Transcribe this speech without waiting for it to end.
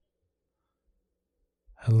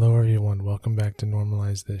Hello everyone, welcome back to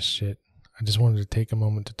Normalize This Shit. I just wanted to take a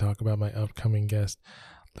moment to talk about my upcoming guest,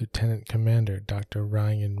 Lieutenant Commander Dr.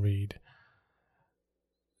 Ryan Reed.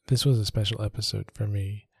 This was a special episode for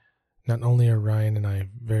me. Not only are Ryan and I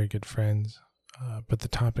very good friends, but the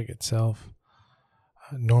topic itself,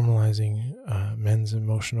 normalizing men's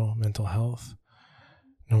mental health,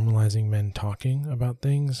 normalizing men talking about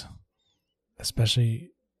things,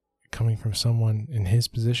 especially coming from someone in his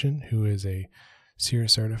position who is a SEER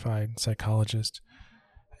certified psychologist.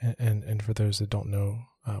 And for those that don't know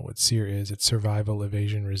what SEER is, it's survival,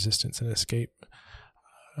 evasion, resistance, and escape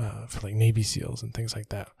for like Navy SEALs and things like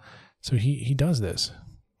that. So he does this.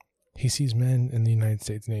 He sees men in the United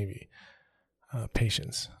States Navy,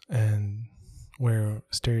 patients, and where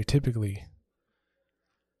stereotypically,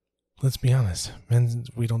 let's be honest, men,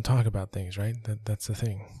 we don't talk about things, right? That's the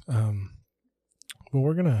thing.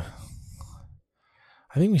 But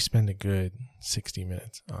I think we spend a good 60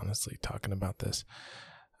 minutes, honestly, talking about this.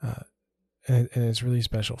 And it's really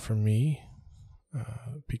special for me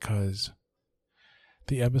because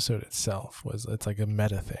the episode itself it's like a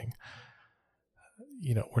meta thing.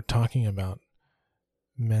 You know, we're talking about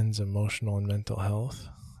men's emotional and mental health.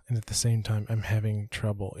 And at the same time, I'm having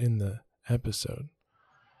trouble in the episode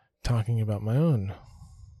talking about my own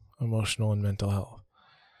emotional and mental health.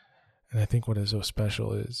 And I think what is so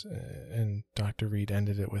special is, and Dr. Reed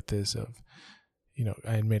ended it with this of, you know,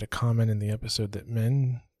 I had made a comment in the episode that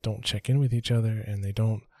men don't check in with each other and they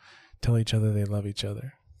don't tell each other they love each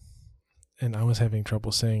other. And I was having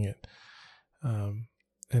trouble saying it.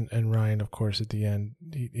 And Ryan, of course, at the end,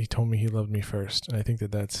 he told me he loved me first. And I think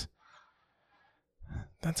that's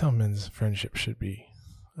how men's friendship should be.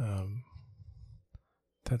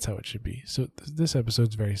 That's how it should be. So this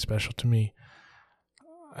episode's very special to me.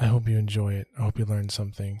 I hope you enjoy it. I hope you learned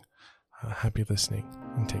something. Happy listening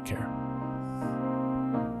and take care.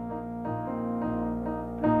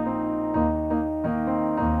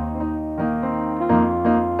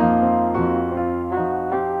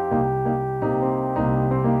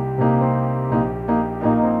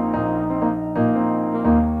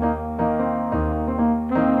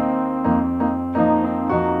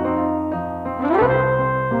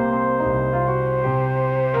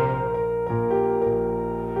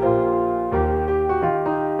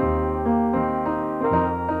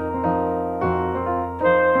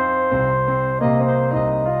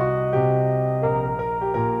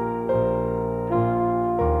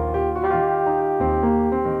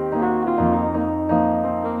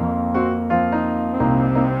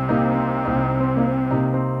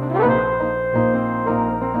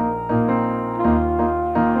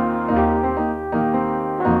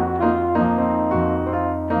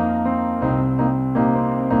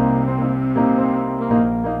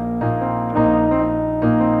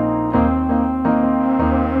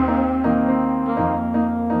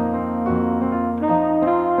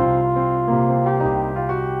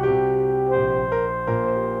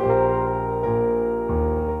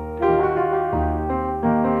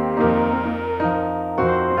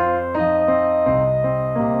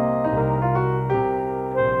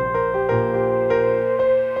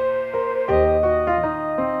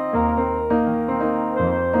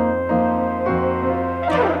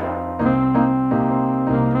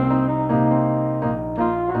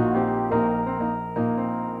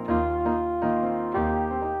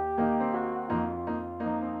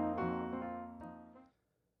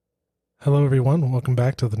 Hello, everyone. Welcome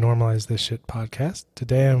back to the Normalize This Shit podcast.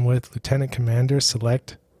 Today I'm with Lieutenant Commander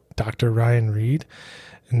Select Dr. Ryan Reed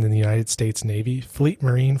in the United States Navy, Fleet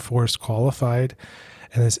Marine Force qualified,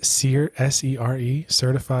 and is SEER, S-E-R-E,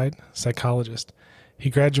 certified psychologist.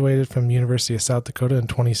 He graduated from the University of South Dakota in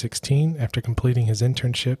 2016 after completing his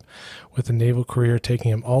internship with a naval career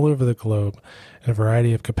taking him all over the globe in a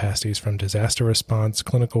variety of capacities from disaster response,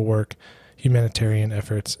 clinical work, humanitarian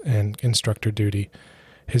efforts, and instructor duty.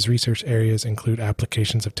 His research areas include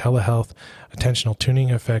applications of telehealth, attentional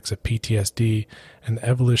tuning effects of PTSD, and the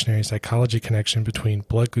evolutionary psychology connection between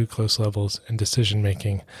blood glucose levels and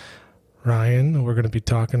decision-making. Ryan, we're going to be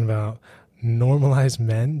talking about normalized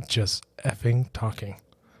men just effing talking,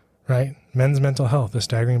 right? Men's mental health, the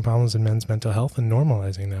staggering problems in men's mental health, and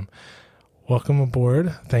normalizing them. Welcome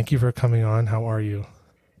aboard. Thank you for coming on. How are you?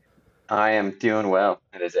 I am doing well.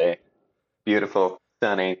 It is a beautiful,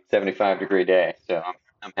 sunny, 75-degree day, so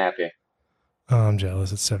I'm happy. Oh, I'm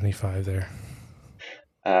jealous. It's 75 there.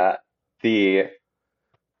 It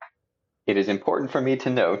is important for me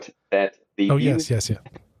to note that the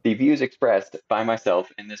views expressed by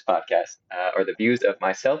myself in this podcast are the views of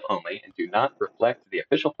myself only and do not reflect the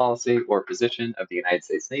official policy or position of the United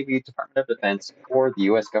States Navy, Department of Defense, or the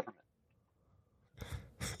U.S. government.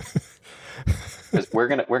 because we're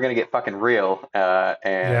gonna get fucking real.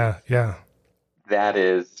 And yeah. That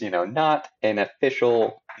is, not an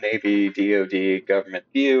official Navy DoD government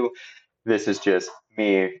view. This is just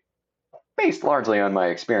me, based largely on my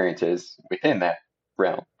experiences within that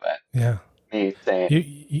realm. But yeah, me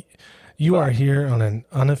saying you are here on an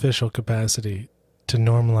unofficial capacity to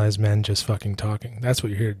normalize men just fucking talking. That's what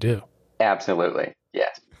you're here to do. Absolutely,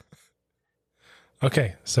 yes.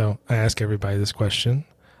 Okay, so I ask everybody this question: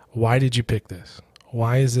 why did you pick this?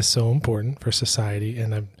 Why is this so important for society?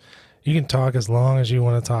 And you can talk as long as you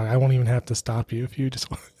want to talk. I won't even have to stop you if you just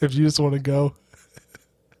want to go.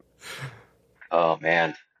 Oh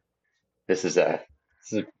man, this is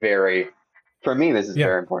very, for me, this is a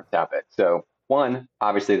very important topic. So one,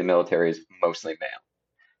 obviously the military is mostly male,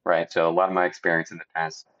 right? So a lot of my experience in the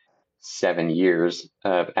past 7 years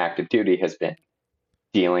of active duty has been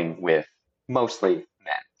dealing with mostly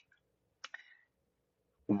men.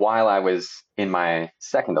 While I was in my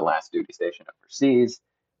second to last duty station overseas,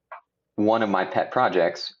 one of my pet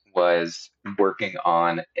projects was working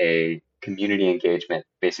on a community engagement,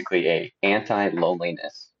 basically a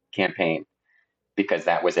anti-loneliness campaign, because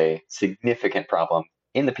that was a significant problem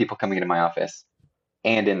in the people coming into my office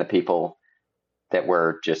and in the people that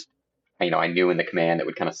were just, I knew in the command that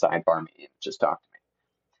would kind of sidebar me and just talk to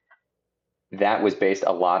me. That was based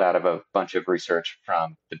a lot out of a bunch of research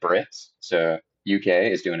from the Brits. So UK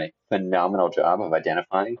is doing a phenomenal job of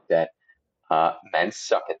identifying that men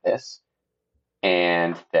suck at this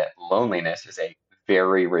and that loneliness is a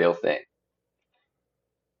very real thing.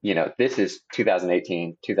 This is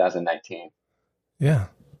 2018, 2019. Yeah.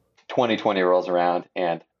 2020 rolls around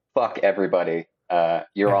and fuck everybody.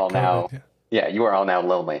 You're all now, you are all now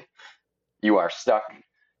lonely. You are stuck,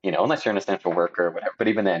 unless you're an essential worker or whatever. But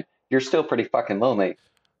even then, you're still pretty fucking lonely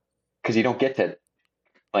because you don't get to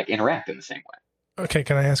interact in the same way. Okay,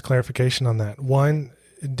 can I ask clarification on that? One,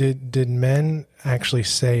 did men actually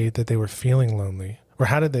say that they were feeling lonely, or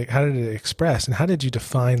how did it express, and how did you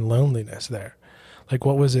define loneliness there? Like,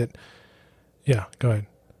 what was it? Yeah, go ahead.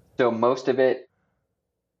 So most of it,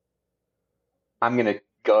 I'm going to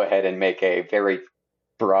go ahead and make a very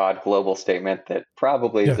broad global statement that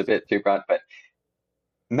probably is a bit too broad, but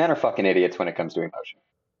men are fucking idiots when it comes to emotion.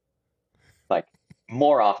 Like,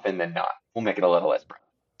 more often than not. We'll make it a little less broad.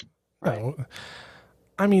 Right? No.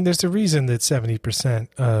 I mean, there's a reason that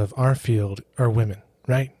 70% of our field are women,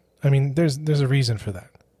 right? I mean, there's a reason for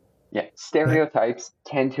that. Yeah, stereotypes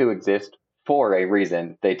tend to exist for a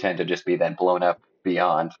reason. They tend to just be then blown up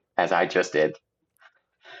beyond, as I just did.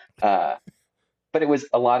 But it was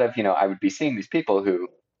a lot of, I would be seeing these people who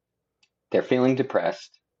they're feeling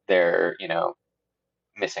depressed. They're,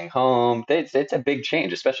 missing home. It's a big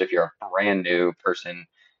change, especially if you're a brand new person,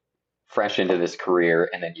 fresh into this career,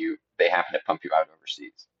 and then they happen to pump you out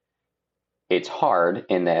overseas. It's hard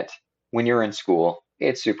in that when you're in school,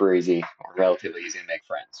 it's super easy or relatively easy to make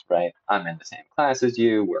friends, right? I'm in the same class as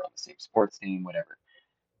you. We're on the same sports team, whatever.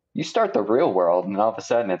 You start the real world, and all of a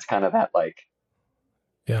sudden it's kind of that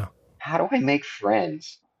how do I make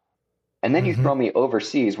friends? And then you throw me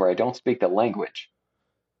overseas where I don't speak the language.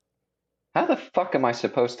 How the fuck am I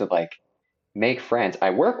supposed to make friends?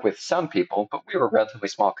 I work with some people, but we were a relatively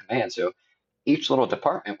small command. So each little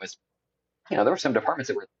department was, there were some departments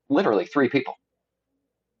that were literally 3 people.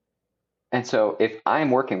 And so if I'm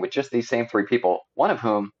working with just these same 3 people, one of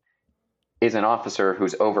whom is an officer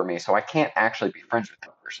who's over me, so I can't actually be friends with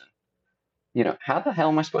that person. How the hell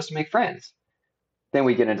am I supposed to make friends? Then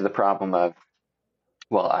we get into the problem of,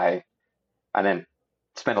 I then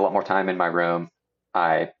spend a lot more time in my room.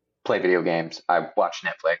 I play video games. I watch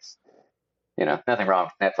Netflix. Nothing wrong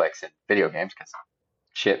with Netflix and video games because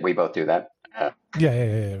shit, we both do that.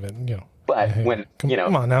 Yeah. But when,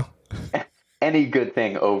 come on now. Any good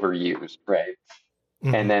thing overused, right?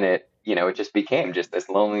 Mm-hmm. And then it just became just this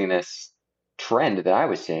loneliness trend that I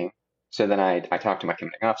was seeing. So then I talked to my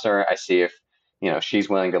commanding officer. I see if, she's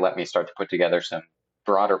willing to let me start to put together some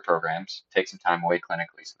broader programs, take some time away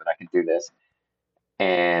clinically so that I can do this.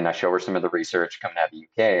 And I show her some of the research coming out of the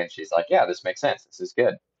UK, and she's like, yeah, this makes sense. This is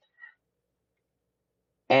good.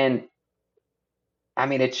 And I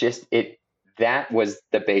mean, that was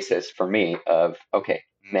the basis for me of, okay,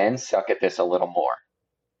 men suck at this a little more,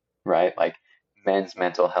 right? Like men's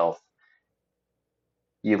mental health.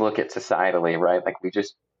 You look at societally, right? Like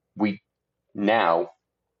we now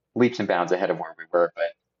leaps and bounds ahead of where we were.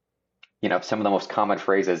 But, some of the most common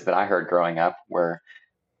phrases that I heard growing up were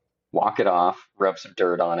walk it off, rub some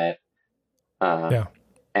dirt on it.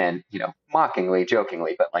 And, mockingly,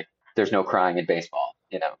 jokingly, but there's no crying in baseball,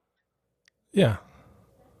 Yeah.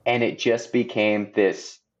 And it just became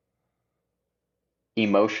this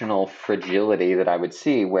emotional fragility that I would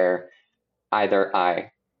see where either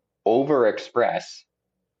I overexpress,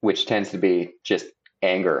 which tends to be just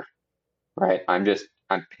anger, right? I'm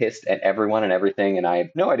pissed at everyone and everything, and I have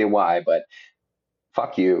no idea why, but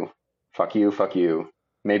fuck you, fuck you, fuck you.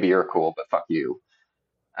 Maybe you're cool, but fuck you.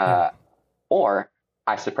 Or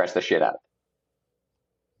I suppress the shit out of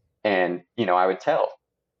it. And, I would tell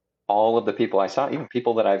all of the people I saw, even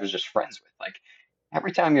people that I was just friends with, like,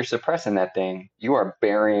 every time you're suppressing that thing, you are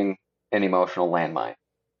burying an emotional landmine.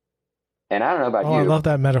 And I don't know about you. I love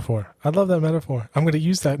that metaphor. I'm going to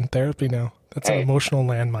use that in therapy now. That's an emotional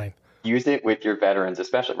landmine. Use it with your veterans,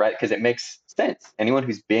 especially, right? Because it makes sense. Anyone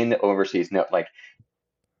who's been overseas knows, like,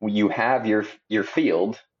 you have your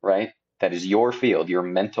field, right? That is your field, your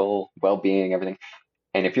mental well-being, everything.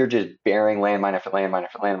 And if you're just burying landmine after landmine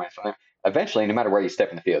after landmine after landmine, eventually, no matter where you step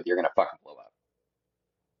in the field, you're going to fucking blow up,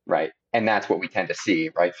 right? And that's what we tend to see,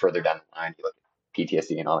 right? Further down the line, you look at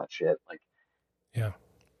PTSD and all that shit. Like, yeah.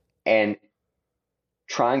 And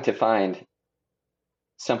trying to find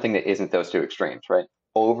something that isn't those two extremes, right?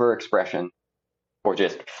 Overexpression or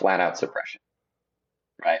just flat out suppression,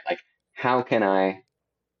 right? Like, how can I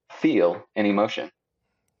feel an emotion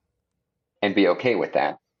and be okay with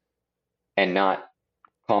that and not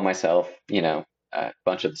call myself, a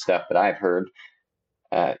bunch of the stuff that I've heard,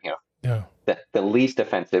 that the least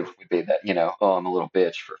offensive would be that, oh, I'm a little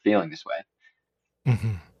bitch for feeling this way.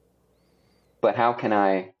 Mm-hmm. But how can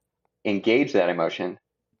I engage that emotion,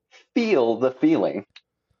 feel the feeling?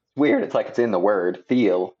 It's weird. It's like it's in the word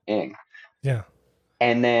feeling. Yeah.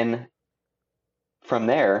 And then from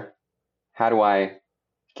there, how do I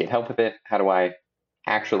get help with it? How do I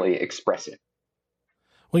actually express it?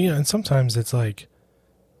 Well, and sometimes it's like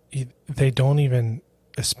they don't even,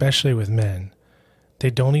 especially with men, they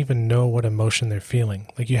don't even know what emotion they're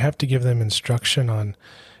feeling. Like, you have to give them instruction on,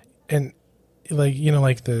 and like,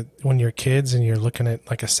 when you're kids and you're looking at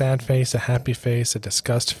like a sad face, a happy face, a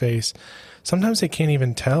disgust face, sometimes they can't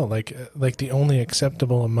even tell, like the only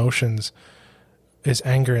acceptable emotions is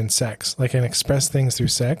anger and sex. Like, I can express things through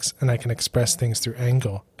sex and I can express things through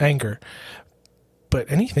anger.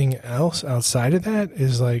 But anything else outside of that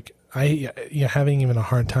is like, you're having even a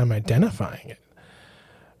hard time identifying it.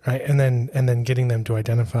 Right. And then getting them to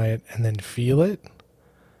identify it and then feel it.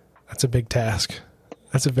 That's a big task.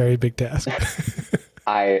 That's a very big task.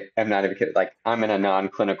 I am not even kidding. Like, I'm in a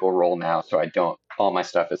non-clinical role now, so all my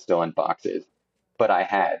stuff is still in boxes, but I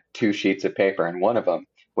had 2 sheets of paper, and one of them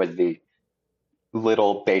was the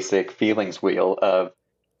little basic feelings wheel of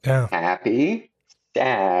happy,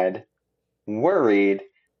 sad, worried,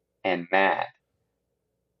 and mad.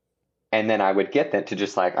 And then I would get them to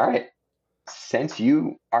just like, all right, since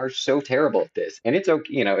you are so terrible at this, and it's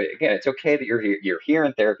okay, again, it's okay that you're here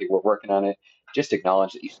in therapy, we're working on it. Just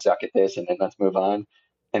acknowledge that you suck at this, and then let's move on.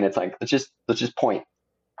 And it's like, let's just point.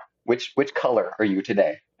 Which color are you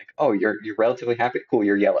today? Like, oh, you're relatively happy. Cool,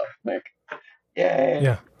 you're yellow. Like, yay.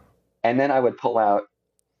 Yeah. And then I would pull out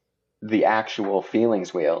the actual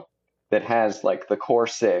feelings wheel that has like the core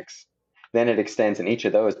 6. Then it extends, and each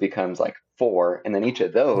of those becomes like 4, and then each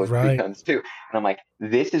of those becomes 2. And I'm like,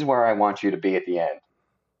 this is where I want you to be at the end.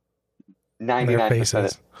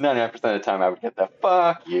 99% of the time I would get the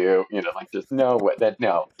fuck you, like, just no way,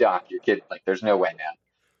 no, doc, you're kidding. Like, there's no way, man.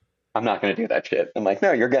 I'm not going to do that shit. I'm like,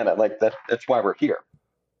 no, you're gonna, like, that's why we're here.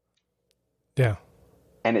 Yeah.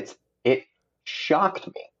 And it shocked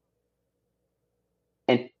me.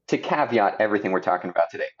 And to caveat everything we're talking about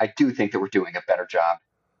today, I do think that we're doing a better job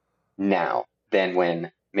now than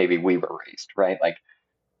when maybe we were raised, right? Like,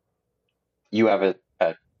 you have a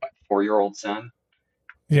 4-year-old son.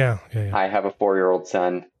 Yeah. I have a 4-year-old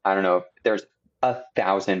son. I don't know. There's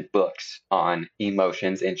 1,000 books on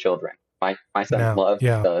emotions in children. My son loved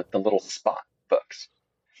the little spot books.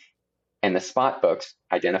 And the spot books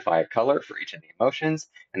identify a color for each of the emotions,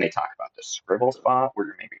 and they talk about the scribble spot where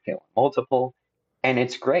you're maybe feeling multiple, and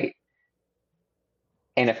it's great.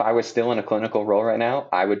 And if I was still in a clinical role right now,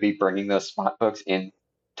 I would be bringing those spot books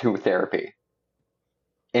into therapy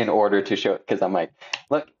in order to show it. Because I'm like,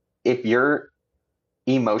 look, if you're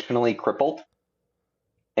emotionally crippled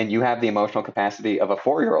and you have the emotional capacity of a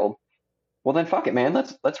 4-year-old, well then fuck it, man.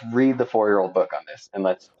 Let's read the 4-year-old book on this, and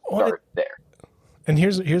let's start there. And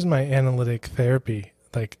here's my analytic therapy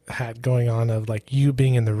like hat going on of like you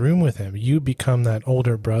being in the room with him. You become that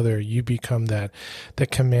older brother, you become the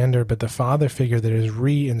commander, but the father figure that is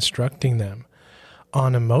re-instructing them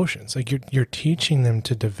on emotions. Like you're teaching them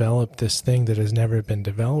to develop this thing that has never been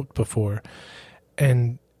developed before.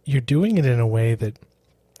 And you're doing it in a way that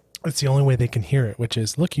it's the only way they can hear it, which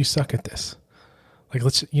is, look, you suck at this. Like,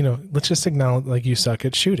 let's just acknowledge, like, you suck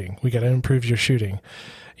at shooting. We got to improve your shooting,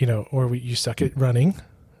 or you suck at running,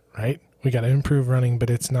 right? We got to improve running, but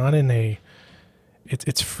it's not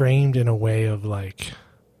it's framed in a way of like,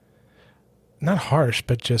 not harsh,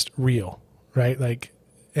 but just real, right? Like,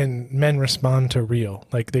 and men respond to real,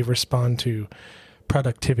 like they respond to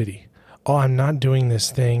productivity. Oh, I'm not doing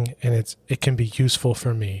this thing and it can be useful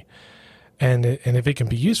for me. And if it can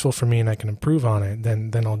be useful for me and I can improve on it,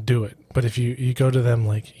 then I'll do it. But if you go to them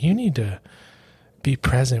like, you need to be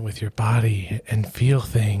present with your body and feel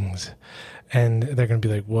things, and they're going to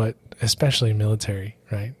be like, what? Especially military,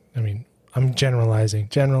 right? I mean, I'm generalizing,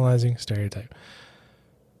 stereotype.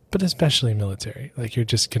 But especially military. Like, you're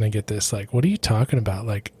just going to get this, like, what are you talking about?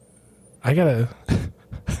 Like, I don't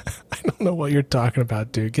know what you're talking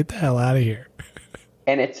about, dude. Get the hell out of here.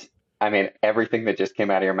 And everything that just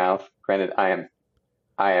came out of your mouth, granted, I'm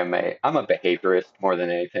a behaviorist more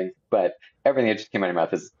than anything, but everything that just came out of your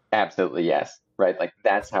mouth is absolutely yes, right? Like,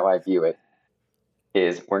 that's how I view it.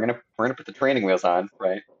 Is we're gonna put the training wheels on,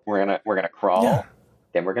 right? We're gonna crawl,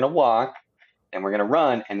 then we're gonna walk, then we're gonna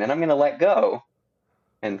run, and then I'm gonna let go.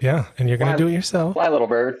 And you're gonna do it yourself. Fly, little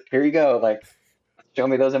bird. Here you go. Like, show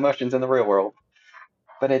me those emotions in the real world.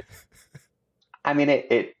 But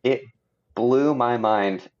it blew my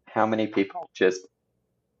mind how many people just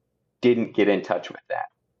didn't get in touch with that,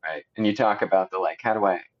 right? And you talk about the, like, how do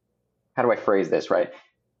I phrase this, right?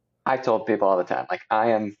 I told people all the time, like,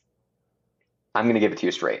 I'm going to give it to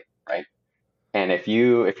you straight, right? And if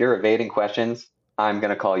you're evading questions, I'm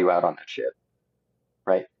going to call you out on that shit,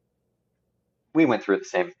 right? We went through the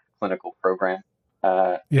same clinical program.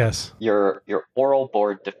 Yes. Your oral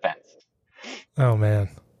board defense. Oh man.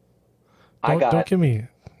 Don't give me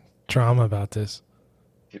trauma about this.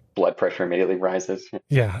 Blood pressure immediately rises.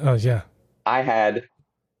 Yeah. Oh yeah. I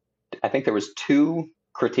think there was 2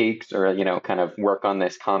 critiques or, kind of work on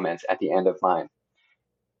this comments at the end of mine.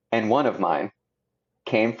 And one of mine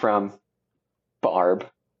came from Barb,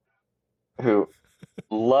 who,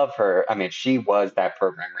 love her. I mean, she was that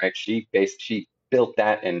program, right? She built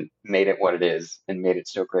that and made it what it is and made it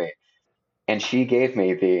so great. And she gave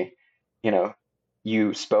me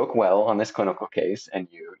you spoke well on this clinical case, and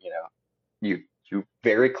you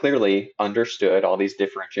very clearly understood all these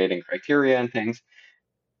differentiating criteria and things,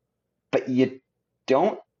 but you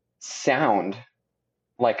don't sound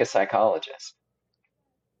like a psychologist.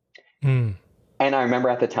 Mm. And I remember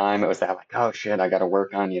at the time it was that, like, oh shit, I got to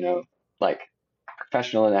work on, like,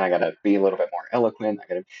 professional, and I got to be a little bit more eloquent.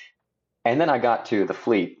 And then I got to the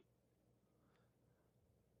fleet.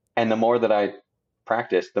 And the more that I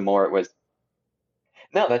practiced, the more it was,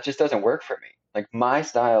 no, that just doesn't work for me. Like, my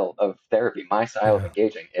style of therapy, my style of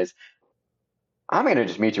engaging is, I'm going to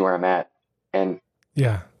just meet you where I'm at. And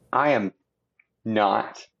I am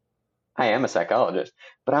a psychologist,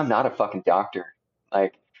 but I'm not a fucking doctor.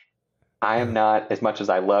 Like, I am not, as much as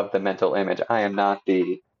I love the mental image, I am not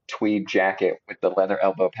the tweed jacket with the leather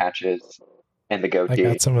elbow patches and the goatee.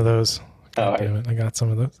 I got some of those. God damn it. I got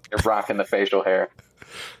some of those. You're rocking the facial hair.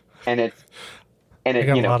 And I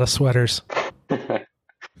got a lot of sweaters.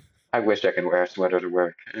 I wish I could wear a sweater to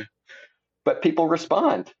work. But people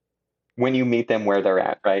respond when you meet them where they're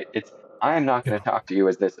at, right? I am not going to talk to you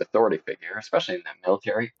as this authority figure, especially in the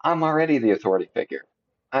military. I'm already the authority figure.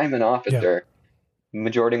 I'm an officer. Yeah.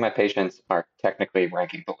 Majority of my patients are technically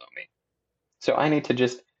ranking below me. So I need to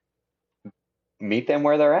just meet them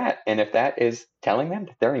where they're at. And if that is telling them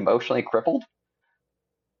that they're emotionally crippled,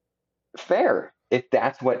 fair. If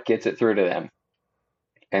that's what gets it through to them.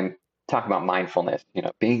 And talk about mindfulness,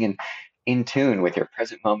 being in tune with your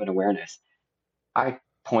present moment awareness. I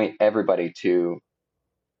point everybody to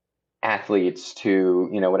athletes, to,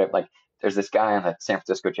 whatever. Like, there's this guy on the San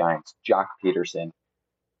Francisco Giants, Jock Peterson.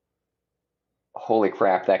 Holy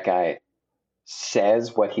crap, that guy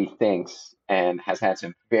says what he thinks and has had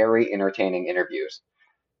some very entertaining interviews.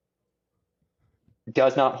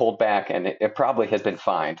 Does not hold back, and it probably has been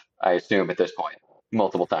fined, I assume, at this point,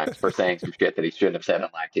 multiple times for saying some shit that he shouldn't have said on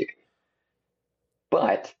live TV.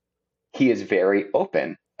 But he is very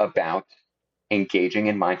open about engaging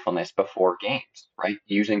in mindfulness before games, right?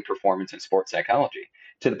 Using performance and sports psychology,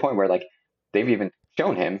 to the point where, like, they've even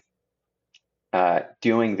shown him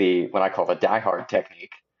doing what I call the Die Hard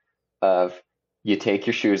technique of, you take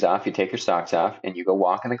your shoes off, you take your socks off, and you go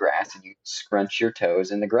walk in the grass and you scrunch your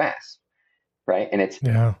toes in the grass, right? And it's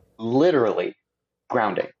literally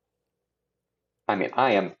grounding. I mean,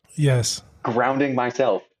 I am grounding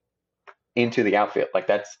myself into the outfield. Like,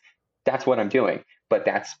 that's what I'm doing. But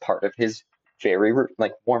that's part of his very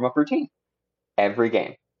warm-up routine every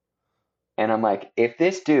game. And I'm like, if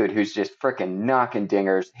this dude who's just freaking knocking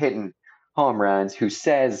dingers, hitting home runs, who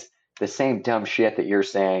says the same dumb shit that you're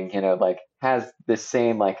saying, like has this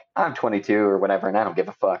same, like, I'm 22 or whatever, and I don't give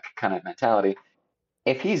a fuck kind of mentality.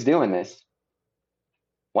 If he's doing this,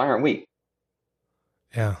 why aren't we?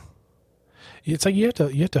 Yeah. It's like you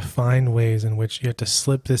have to find ways in which you have to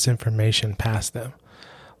slip this information past them.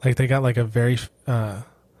 Like they got like a very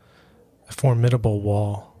formidable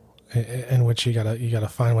wall in which you gotta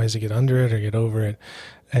find ways to get under it or get over it,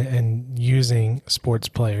 and using sports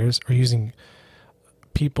players or using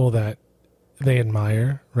people that they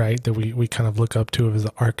admire, right? That we kind of look up to as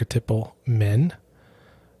the archetypal men,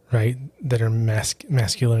 right? That are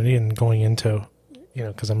masculinity, and going into,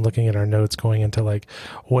 because I'm looking at our notes, going into like,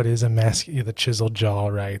 what is the chiseled jaw,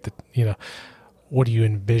 right? What do you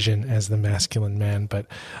envision as the masculine man? But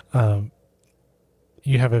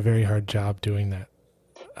you have a very hard job doing that.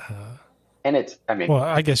 And well,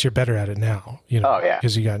 I guess you're better at it now, oh yeah,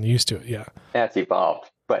 because you've gotten used to it. Yeah. That's evolved.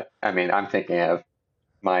 But I mean, I'm thinking of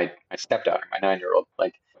my stepdaughter, my 9-year-old,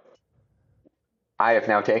 like I have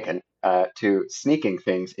now taken to sneaking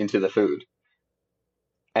things into the food.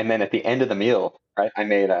 And then at the end of the meal, right, I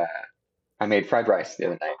made fried rice the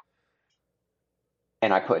other night,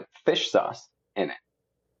 and I put fish sauce in it.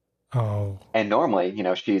 Oh. And normally,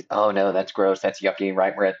 she's, oh no, that's gross, that's yucky,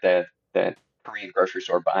 right? We're at the Korean grocery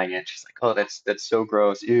store buying it. She's like, oh, that's so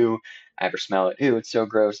gross. Ew. I ever smell it. Ew, it's so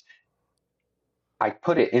gross. I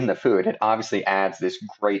put it in the food. It obviously adds this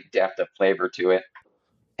great depth of flavor to it.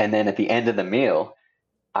 And then at the end of the meal,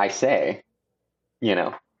 I say,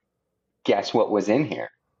 guess what was in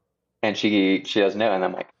here? And she doesn't know. And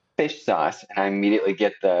I'm like, fish sauce. And I immediately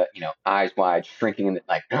get the, eyes wide, shrinking in it,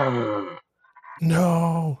 like,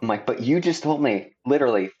 no. I'm like, but you just told me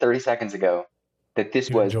literally 30 seconds ago that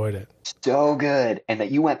this was enjoyed it so good, and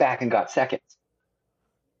that you went back and got seconds.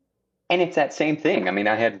 And it's that same thing. I mean,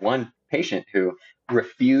 I had one patient who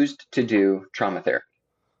refused to do trauma therapy,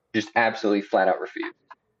 just absolutely flat out refused.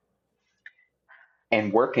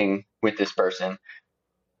 And working with this person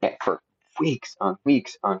for weeks on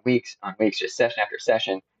weeks on weeks on weeks, just session after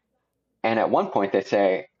session. And at one point they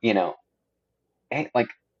say, hey, like,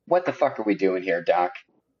 what the fuck are we doing here, doc?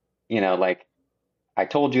 Like, I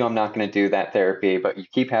told you I'm not going to do that therapy, but you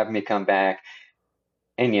keep having me come back.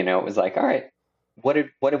 And, it was like, all right, what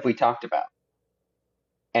have we talked about?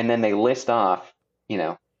 And then they list off,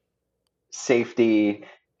 safety,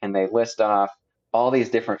 and they list off all these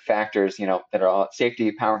different factors, that are all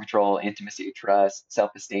safety, power control, intimacy, trust,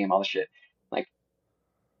 self-esteem, all the shit. Like,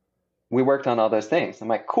 we worked on all those things. I'm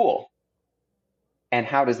like, cool. And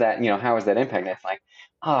how does that, how is that impact? It's like,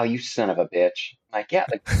 oh, you son of a bitch. I'm like, yeah,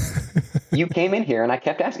 like, you came in here and I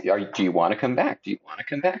kept asking, do you want to come back? Do you want to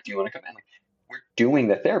come back? Do you want to come back? Like, we're doing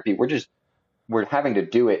the therapy. We're having to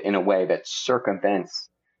do it in a way that circumvents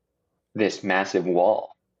this massive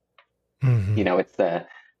wall. Mm-hmm.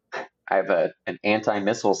 I have an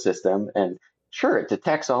anti-missile system, and sure, it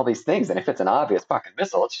detects all these things. And if it's an obvious fucking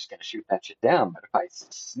missile, it's just going to shoot that shit down. But if I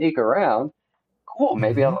sneak around, cool,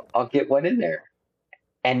 maybe I'll get one in there.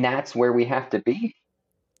 And that's where we have to be.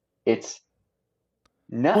 It's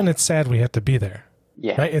nuts. Well, and it's sad we have to be there.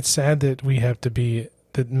 Yeah. Right? It's sad that we have to be,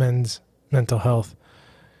 that men's mental health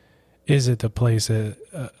is at the place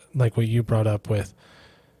like what you brought up with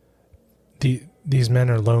these men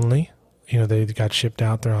are lonely. They got shipped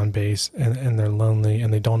out, they're on base, and they're lonely,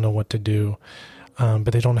 and they don't know what to do. But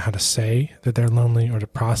they don't know how to say that they're lonely or to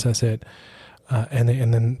process it. And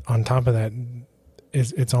then on top of that,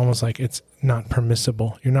 it's almost like it's not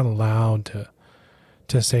permissible. You're not allowed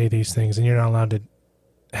to say these things, and you're not allowed to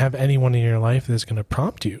have anyone in your life that's going to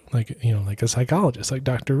prompt you, like like a psychologist, like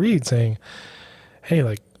Dr. Reed, saying, "Hey,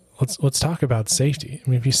 like let's talk about safety." I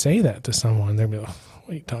mean, if you say that to someone, they'll be like, "What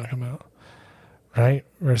are you talking about?" Right?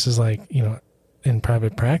 Versus like in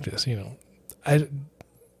private practice,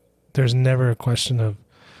 there's never a question of,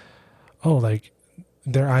 oh, like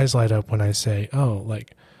their eyes light up when I say, oh,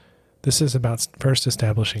 like, this is about first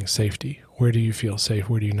establishing safety. Where do you feel safe?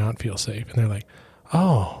 Where do you not feel safe? And they're like,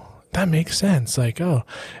 oh, that makes sense. Like, oh,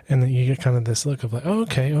 and then you get kind of this look of like, oh,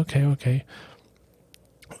 okay.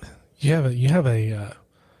 You have a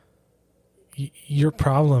your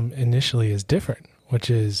problem initially is different, which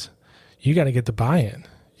is you got to get the buy-in.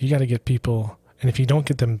 You got to get people, and if you don't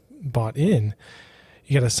get them bought in,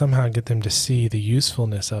 you got to somehow get them to see the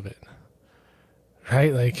usefulness of it.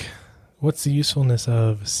 Right? Like, what's the usefulness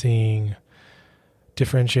of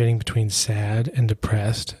differentiating between sad and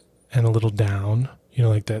depressed and a little down?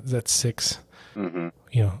 Like that's 6. Mm-hmm.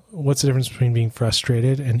 What's the difference between being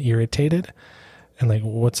frustrated and irritated? And like,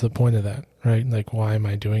 what's the point of that? Right? Like, why am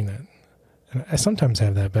I doing that? And I sometimes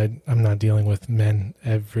have that, but I'm not dealing with men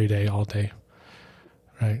every day, all day.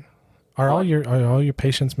 Right? Are all your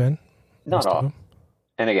patients men? Not all.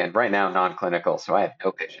 And again, right now, non-clinical, so I have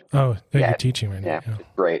no patients. Oh, you're teaching right now. Yeah, it's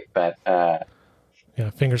great, but yeah,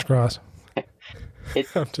 fingers crossed.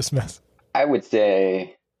 I'm just messing. I would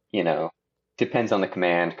say, depends on the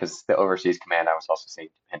command, because the overseas command, I was also seeing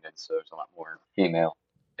dependents, so there's a lot more female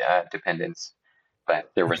dependents,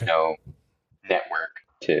 but there was no network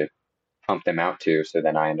to pump them out to, so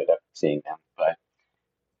then I ended up seeing them. But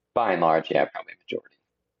by and large, yeah, probably majority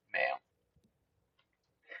male.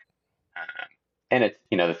 And it's,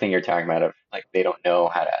 the thing you're talking about of like they don't know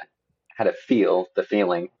how to feel the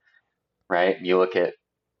feeling, right? You look at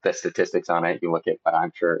the statistics on it, you look at what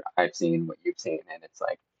I'm sure I've seen, what you've seen, and it's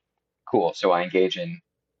like, cool. So I engage in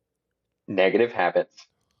negative habits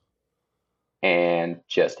and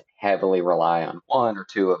just heavily rely on one or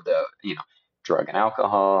two of the, drug and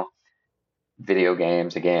alcohol, video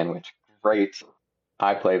games, again, which great.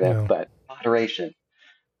 I play them, but moderation,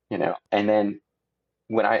 and then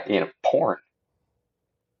when porn.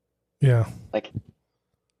 Yeah. Like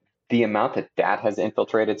the amount that has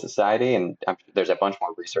infiltrated society, and there's a bunch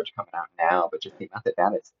more research coming out now, but just the amount that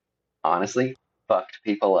has honestly fucked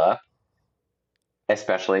people up,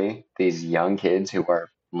 especially these young kids who are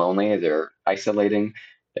lonely, they're isolating,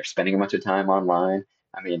 they're spending a bunch of time online.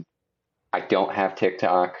 I mean, I don't have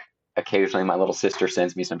TikTok. Occasionally my little sister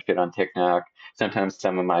sends me some shit on TikTok. Sometimes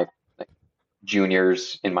some of my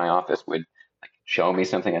juniors in my office would show me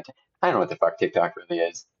something. I don't know what the fuck TikTok really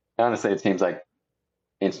is. Honestly, it seems like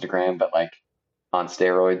Instagram, but on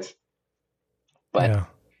steroids. But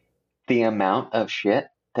the amount of shit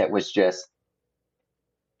that was just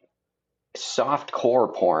soft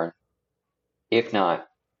core porn, if not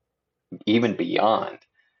even beyond,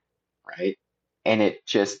 right? And it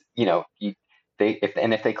just,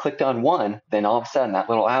 if they clicked on one, then all of a sudden that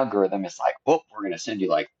little algorithm is like, oh, we're going to send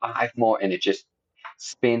you 5 more. And it just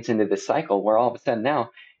spins into this cycle where all of a sudden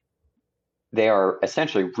now they are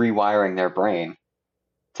essentially rewiring their brain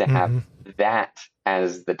to have that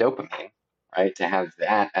as the dopamine, right? To have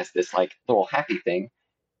that as this little happy thing.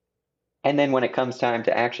 And then when it comes time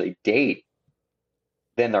to actually date,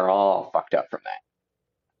 then they're all fucked up from that.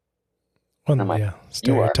 Well,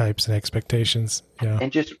 stereotypes and expectations. Yeah.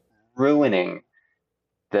 And just ruining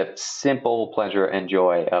the simple pleasure and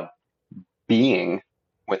joy of being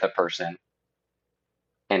with a person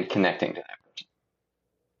and connecting to that person.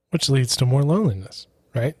 Which leads to more loneliness,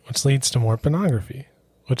 right? Which leads to more pornography,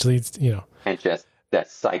 which leads to, and just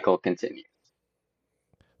that cycle continues.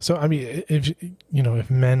 So, I mean, if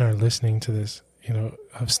men are listening to this,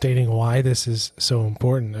 of stating why this is so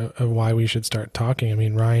important, of why we should start talking. I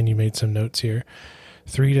mean, Ryan, you made some notes here.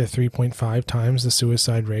 3 to 3.5 times the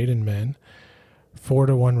suicide rate in men, 4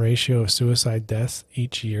 to 1 ratio of suicide deaths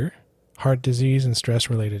each year, heart disease and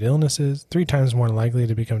stress-related illnesses, 3 times more likely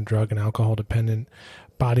to become drug and alcohol dependent,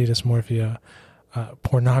 body dysmorphia,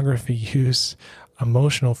 pornography use,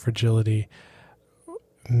 emotional fragility.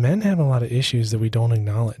 Men have a lot of issues that we don't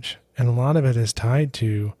acknowledge. And a lot of it is tied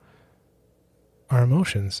to our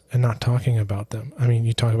emotions and not talking about them. I mean,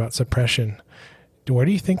 you talk about suppression. Where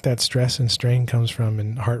do you think that stress and strain comes from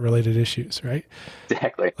in heart-related issues, right?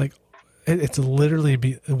 Exactly. It's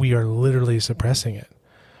literally, we are literally suppressing it,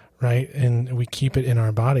 right? And we keep it in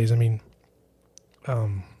our bodies. I mean,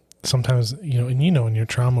 sometimes, in your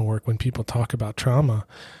trauma work, when people talk about trauma,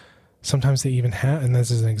 sometimes they even have, and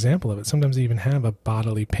this is an example of it, sometimes they even have a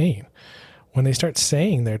bodily pain. When they start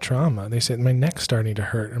saying their trauma, they say, my neck's starting to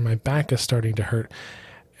hurt or my back is starting to hurt.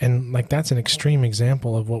 And that's an extreme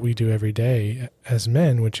example of what we do every day as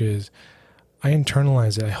men, which is I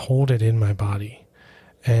internalize it. I hold it in my body.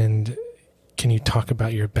 And can you talk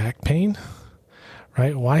about your back pain?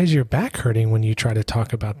 Right? Why is your back hurting when you try to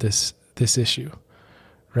talk about this issue?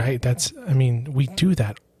 Right? We do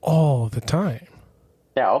that all the time.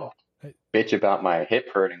 Yeah, I'll bitch about my hip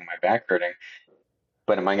hurting, my back hurting.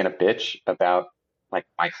 But am I going to bitch about my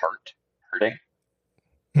heart hurting?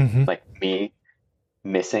 Mm-hmm. Me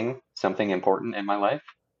missing something important in my life?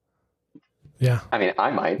 Yeah. I mean, I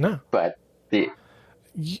might, but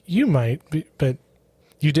you might, but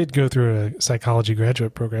you did go through a psychology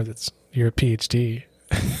graduate program. You're a PhD.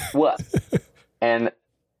 What? And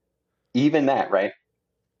even that, right?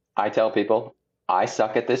 I tell people I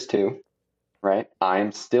suck at this too, right?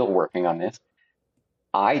 I'm still working on this.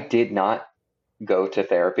 I did not go to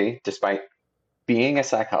therapy despite being a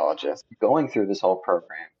psychologist, going through this whole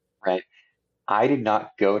program, right? I did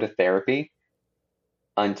not go to therapy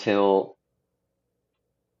until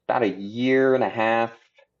about 1.5 years,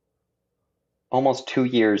 almost 2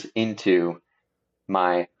 years into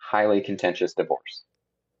my highly contentious divorce.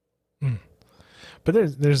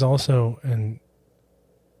 But there's also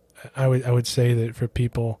I would say that for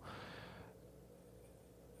people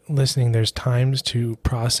listening, there's times to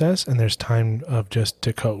process and there's time of just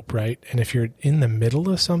to cope, right? And if you're in the middle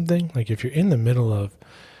of something, like if you're in the middle of,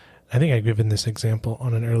 I think I've given this example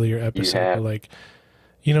on an earlier episode, but like,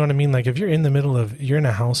 you know what I mean? Like if you're in the middle of, you're in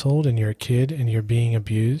a household and you're a kid and you're being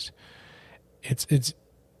abused, it's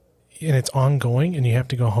ongoing and you have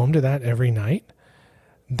to go home to that every night.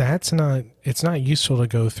 It's not useful to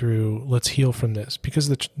go through, let's heal from this, because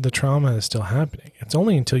the trauma is still happening. It's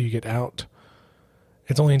only until you get out.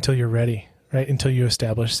 It's only until you're ready, right? Until you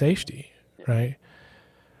establish safety, right?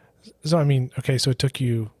 So, I mean, okay, so it took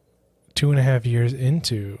you 2.5 years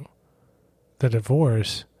into the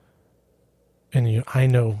divorce, and I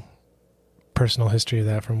know personal history of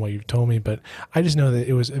that from what you've told me, but I just know that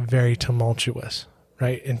it was very tumultuous,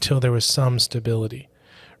 right? Until there was some stability,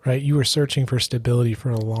 right? You were searching for stability for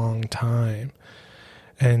a long time,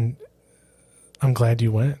 and I'm glad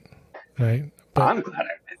you went, right? But I'm glad I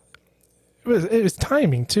went. It was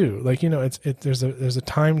timing too. Like, you know, there's a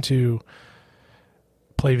time to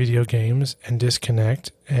play video games and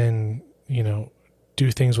disconnect and, you know, do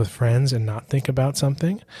things with friends and not think about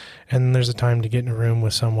something. And then there's a time to get in a room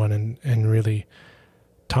with someone and really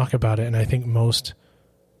talk about it. And I think most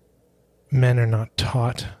men are not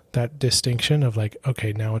taught that distinction of like,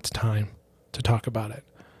 okay, now it's time to talk about it.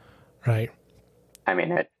 Right. I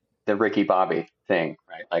mean, the Ricky Bobby thing,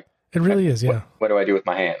 right? Like it really is. Yeah. What do I do with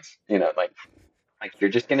my hands? You know, like you're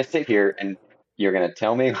just going to sit here and you're going to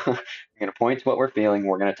tell me, you're going to point to what we're feeling.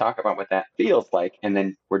 We're going to talk about what that feels like. And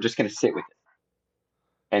then we're just going to sit with it.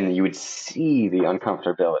 And you would see the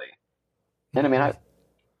uncomfortability. And I mean,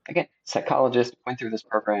 again, psychologist, went through this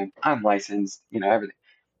program. I'm licensed, you know, everything.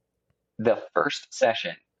 The first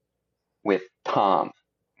session with Tom,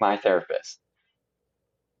 my therapist,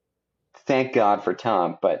 thank God for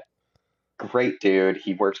Tom, but great dude.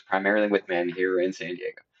 He works primarily with men here in San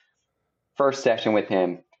Diego. First session with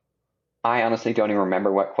him, I honestly don't even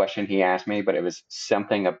remember what question he asked me, but it was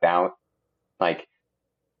something about like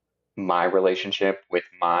my relationship with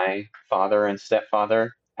my father and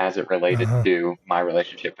stepfather as it related to my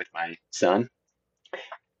relationship with my son.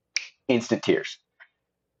 Instant tears.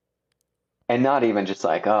 And not even just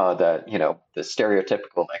like, oh, the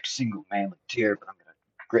stereotypical like single manly tear, but I'm going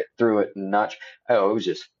to grit through it and not. Oh, it was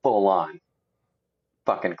just full on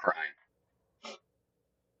fucking crying.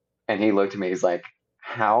 And he looked at me, he's like,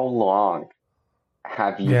 how long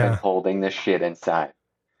have you been holding this shit inside?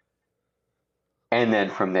 And then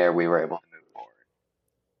from there, we were able to move forward.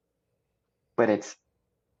 But it's,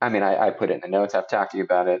 I mean, I put it in the notes. I've talked to you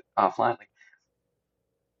about it offline. Like,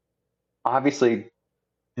 obviously,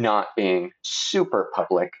 not being super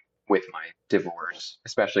public with my divorce,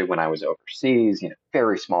 especially when I was overseas, you know,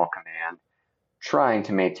 very small command, trying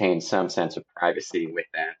to maintain some sense of privacy with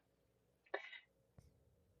that.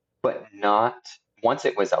 But not, once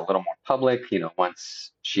it was a little more public, you know,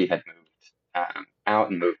 once she had moved out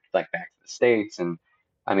and moved like back to the States. And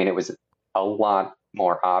I mean, it was a lot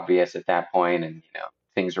more obvious at that point, and, you know,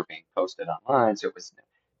 things were being posted online. So it was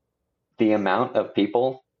the amount of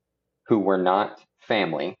people who were not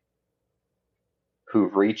family who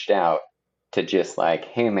reached out to just like,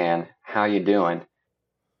 hey man, how you doing?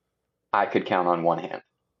 I could count on one hand.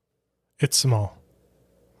 It's small.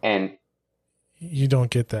 And you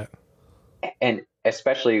don't get that. And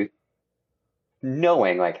especially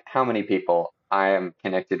knowing like how many people I am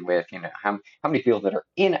connected with, you know, how many people that are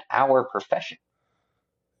in our profession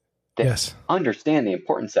that understand the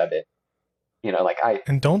importance of it. You know, like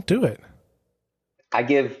and don't do it. I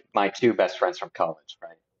give my two best friends from college,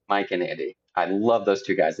 right? Mike and Andy. I love those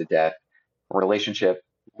two guys to death. A relationship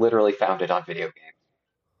literally founded on video games.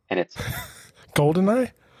 And it's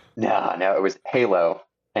GoldenEye? No, it was Halo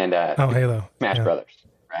and Halo. Smash Brothers,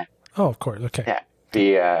 right? Oh, of course. Okay.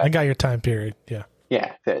 Yeah. I got your time period. Yeah.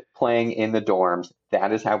 Yeah. Playing in the dorms,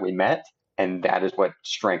 that is how we met, and that is what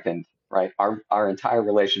strengthened, right? Our entire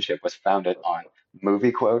relationship was founded on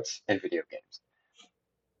movie quotes and video games.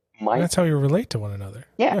 That's how you relate to one another.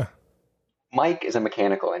 Yeah. Mike is a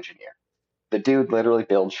mechanical engineer. The dude literally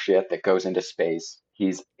builds shit that goes into space. He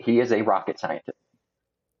is a rocket scientist,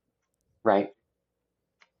 right?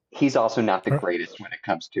 He's also not the greatest when it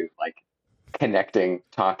comes to like connecting,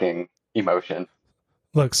 talking, emotion.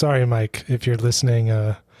 Look, sorry, Mike, if you're listening.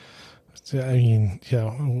 I mean, you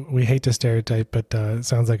know, we hate to stereotype, but it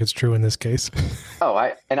sounds like it's true in this case.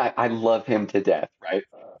 I love him to death, right?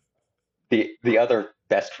 The other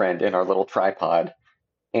best friend in our little tripod,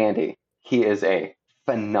 Andy, he is a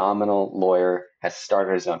phenomenal lawyer, has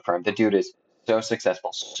started his own firm. The dude is so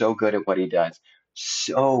successful, so good at what he does,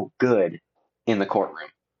 so good in the courtroom,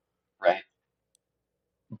 right?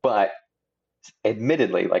 but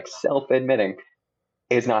admittedly, like self-admitting,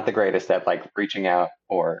 is not the greatest at like reaching out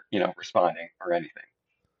or, responding or anything.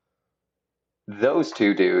 Those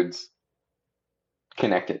two dudes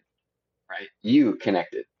connected, right? You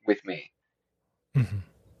connected with me. Mm-hmm.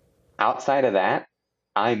 Outside of that,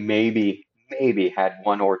 I maybe had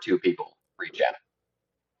one or two people reach out.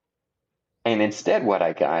 And instead what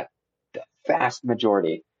I got, the vast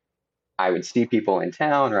majority, I would see people in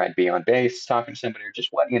town or I'd be on base talking to somebody or just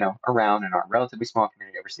around in our relatively small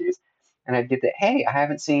community overseas. And I'd get that, hey, I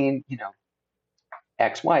haven't seen,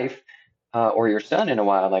 ex-wife or your son in a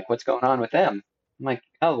while. Like, what's going on with them? I'm like,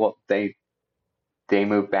 oh, well, they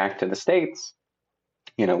moved back to the States.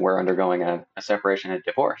 We're undergoing a separation and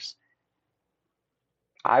divorce.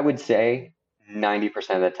 I would say 90%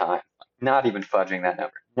 of the time, not even fudging that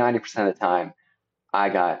number, 90% of the time, I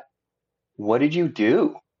got, what did you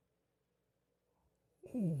do?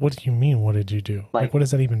 What do you mean, what did you do? Like what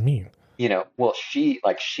does that even mean? Well, she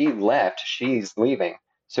left, she's leaving.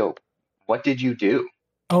 So what did you do?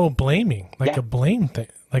 Oh, blaming, like a blame thing.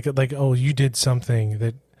 Like, oh, you did something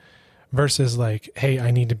that versus like, hey,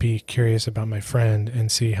 I need to be curious about my friend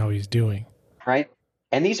and see how he's doing. Right.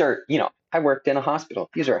 And these are, I worked in a hospital.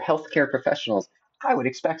 These are healthcare professionals. I would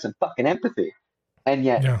expect some fucking empathy. And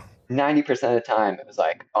yet 90% of the time it was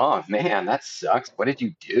like, oh man, that sucks. What did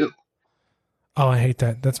you do? Oh, I hate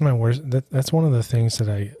that. That's my worst. That's one of the things that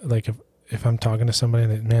I like. If I'm talking to somebody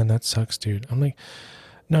that, man, that sucks, dude. I'm like,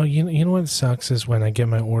 no, you know what sucks is when I get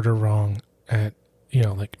my order wrong at,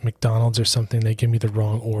 like McDonald's or something, they give me the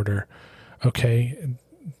wrong order. Okay.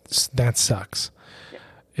 That sucks. Yeah.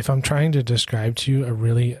 If I'm trying to describe to you a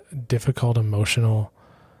really difficult emotional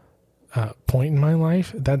point in my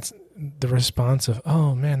life, that's the response of,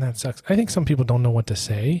 oh man, that sucks. I think some people don't know what to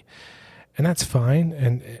say, and that's fine.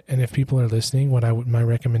 And if people are listening, my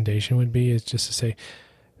recommendation would be is just to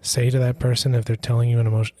say to that person, if they're telling you an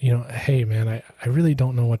emotion, hey man, I really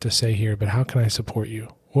don't know what to say here, but how can I support you?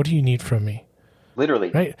 What do you need from me? Literally,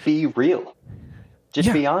 right? Be real.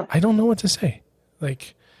 Just be honest. I don't know what to say.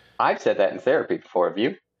 Like, I've said that in therapy before. Have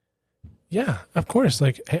you? Yeah, of course.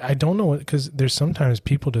 Like, hey, I don't know what, because there's sometimes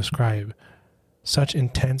people describe such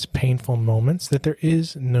intense, painful moments that there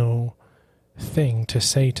is no thing to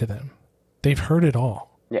say to them. They've heard it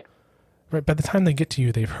all. Yeah. Right. By the time they get to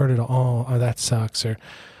you, they've heard it all. Oh, that sucks. Or,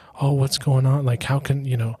 oh, what's going on? Like, how could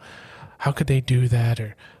they do that?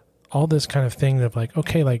 Or all this kind of thing of like,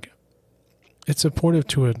 okay, like it's supportive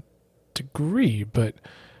to a degree, but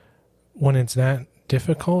when it's that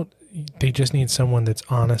difficult, they just need someone that's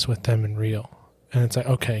honest with them and real. And it's like,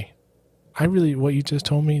 okay, what you just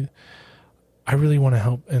told me, I really want to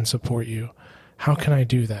help and support you. How can I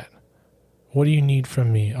do that? What do you need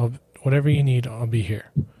from me? Whatever you need, I'll be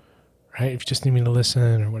here. Right? If you just need me to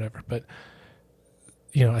listen or whatever. But,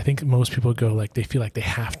 I think most people go like, they feel like they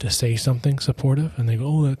have to say something supportive and they go,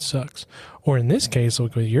 oh, that sucks. Or in this case,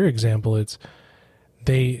 like with your example, it's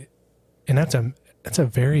that's a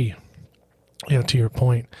very, to your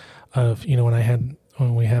point of,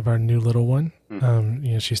 when we have our new little one,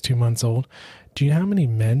 she's 2 months old. Do you know how many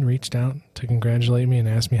men reached out to congratulate me and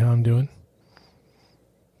ask me how I'm doing?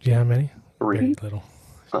 Do you know how many? 3. Very little.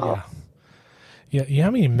 Uh-huh. Yeah. You know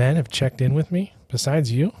how many men have checked in with me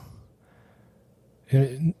besides you?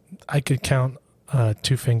 I could count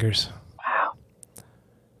 2 fingers. Wow.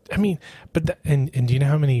 I mean, and do you know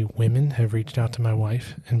how many women have reached out to my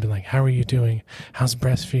wife and been like, how are you doing? How's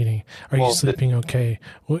breastfeeding? Are you sleeping okay?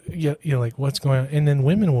 Like what's going on? And then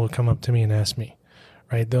women will come up to me and ask me,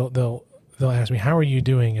 right? They'll ask me, how are you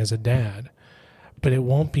doing as a dad? But it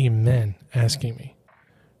won't be men asking me,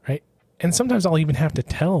 right? And sometimes I'll even have to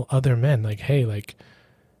tell other men like, hey, like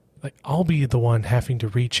I'll be the one having to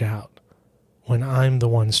reach out when I'm the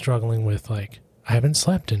one struggling with like, I haven't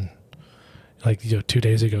slept in 2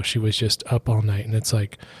 days ago, she was just up all night, and it's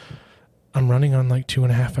like, I'm running on like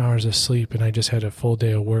 2.5 hours of sleep, and I just had a full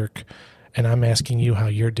day of work, and I'm asking you how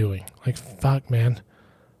you're doing. Like, fuck, man.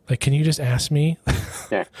 Like, can you just ask me?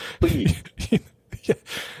 Yeah, please.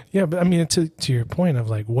 Yeah, but I mean, to your point of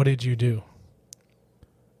like, what did you do?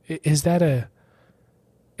 Is that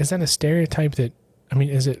a stereotype that, I mean,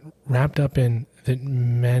 is it wrapped up in that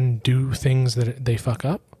men do things that they fuck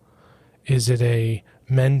up? Is it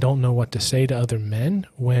men don't know what to say to other men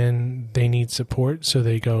when they need support, so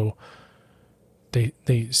they go, they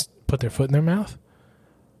put their foot in their mouth?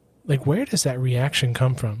 Like, where does that reaction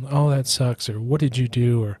come from? Oh, that sucks, or what did you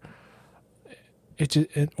do, or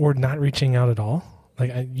or not reaching out at all?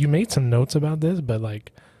 Like, you made some notes about this, but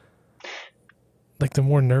like the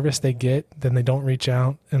more nervous they get, then they don't reach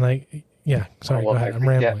out, and like, yeah. Sorry, go ahead. I'm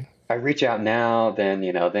rambling. I reach out now, then,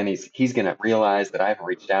 then he's going to realize that I haven't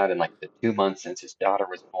reached out in like the 2 months since his daughter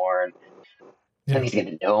was born. Yeah. And he's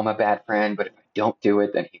going to know I'm a bad friend, but if I don't do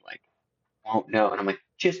it, then he like won't know. And I'm like,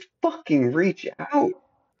 just fucking reach out.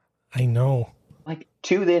 I know. Like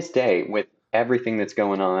to this day, with everything that's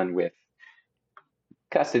going on with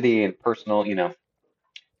custody and personal,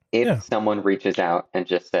 if someone reaches out and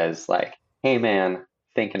just says like, hey man,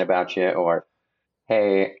 thinking about you, or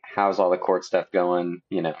hey, how's all the court stuff going,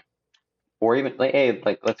 or even like, hey,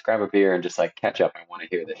 like let's grab a beer and just like catch up. I want to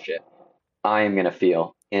hear this shit. I am going to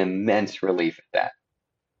feel immense relief at that.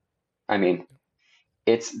 I mean,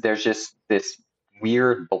 there's just this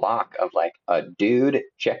weird block of like a dude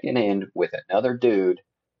checking in with another dude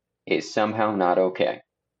is somehow not okay.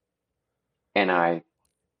 And I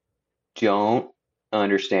don't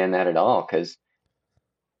understand that at all, because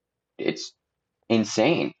it's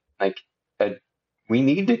insane. Like, we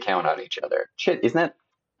need to count on each other. Shit, isn't that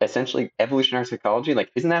essentially evolutionary psychology? Like,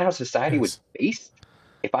 isn't that how society was based?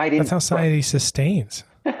 That's how society sustains.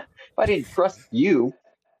 If I didn't trust you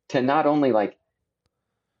to not only like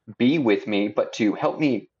be with me, but to help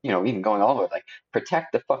me, even going all the way, like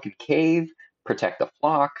protect the fucking cave, protect the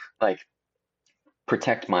flock, like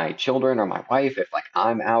protect my children or my wife if like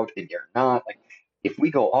I'm out and you're not. Like, if we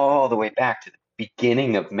go all the way back to the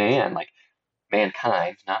beginning of man, like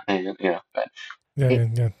mankind, not man, but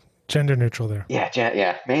yeah, gender neutral there.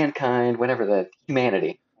 Yeah, mankind, whatever, the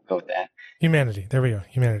humanity. We'll go with that. Humanity. There we go.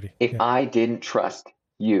 Humanity. If I didn't trust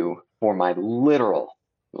you for my literal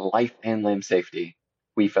life and limb safety,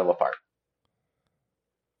 we fell apart.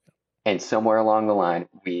 And somewhere along the line,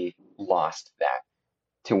 we lost that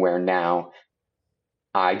to where now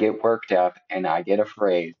I get worked up and I get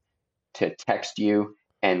afraid to text you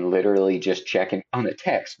and literally just check in on a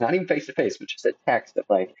text, not even face to face, but just a text of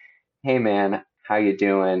like, hey man, how you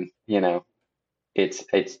doing? It's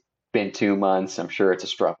been 2 months. I'm sure it's a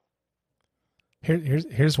struggle.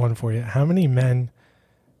 Here's one for you. How many men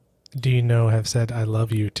do you know have said I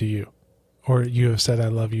love you to you, or you have said I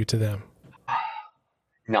love you to them?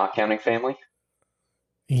 Not counting family.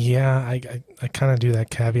 Yeah, I kind of do that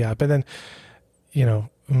caveat, but then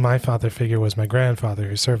my father figure was my grandfather,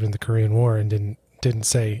 who served in the Korean War and didn't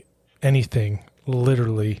say anything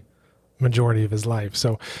literally majority of his life.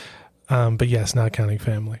 So, but yes, not counting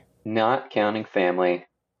family. Not counting family,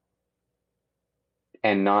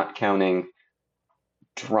 and not counting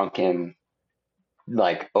drunken,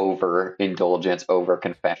 like over indulgence, over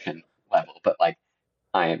confession level, but like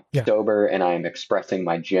I am sober and I am expressing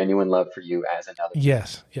my genuine love for you as another.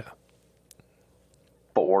 Yes. Yeah.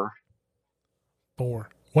 4.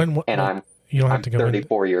 When and you don't have I'm to go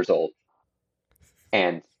 34 years old,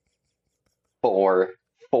 and four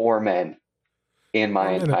men in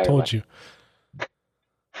my entire life. I told you.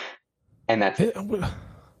 And that's it.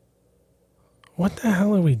 What the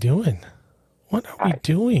hell are we doing? What are we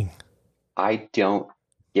doing? I don't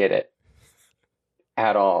get it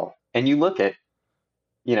at all. And you look at,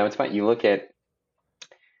 it's fine. You look at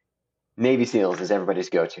Navy SEALs as everybody's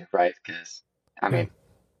go-to, right? Because,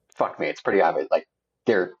 fuck me, it's pretty obvious. Like,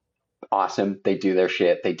 they're awesome. They do their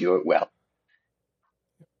shit. They do it well.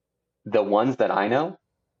 The ones that I know,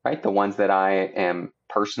 right? The ones that I am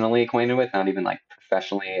personally acquainted with, not even like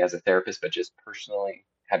professionally as a therapist, but just personally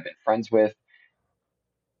have been friends with,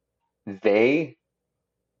 they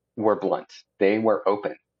were blunt. They were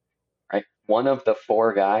open, right? One of the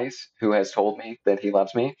 4 guys who has told me that he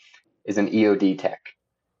loves me is an EOD tech,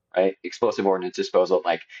 right? Explosive ordnance disposal,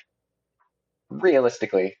 like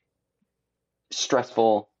realistically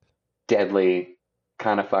stressful, deadly,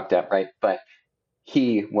 kind of fucked up, right? But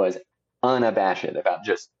he was unabashed about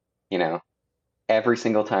just, every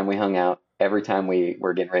single time we hung out, every time we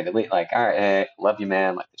were getting ready to leave, like, all right, hey, love you,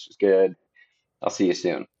 man. Like, this was good. I'll see you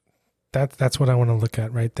soon. That's what I want to look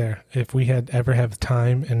at right there. If we had ever have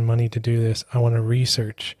time and money to do this, I want to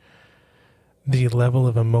research the level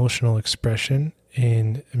of emotional expression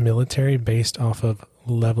in military based off of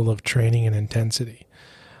level of training and intensity.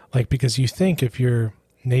 Like, because you think if you're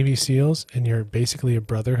Navy SEALs and you're basically a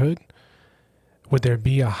brotherhood, would there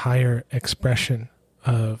be a higher expression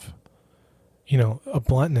of, a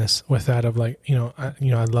bluntness with that of like,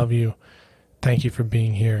 I love you. Thank you for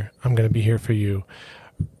being here. I'm going to be here for you.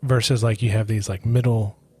 Versus like you have these like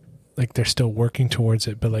middle, like they're still working towards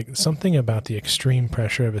it, but like something about the extreme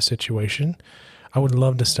pressure of a situation. I would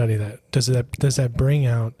love to study that. Does that bring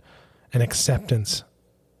out an acceptance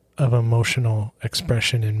of emotional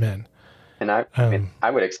expression in men? And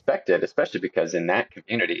I would expect it, especially because in that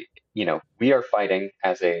community, we are fighting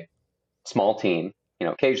as a small team.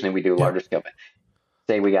 Occasionally we do larger scale, but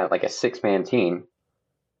say we got like a 6-man team.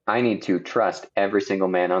 I need to trust every single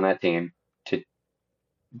man on that team to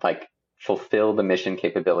like fulfill the mission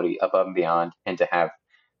capability above and beyond, and to have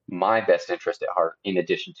my best interest at heart in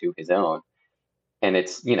addition to his own. And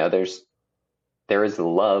it's, there is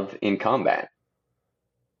love in combat,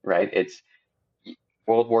 right? It's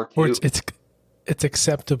World War II. Or it's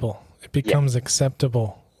acceptable. It becomes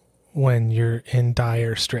acceptable when you're in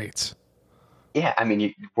dire straits. Yeah, I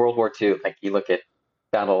mean, World War II, like you look at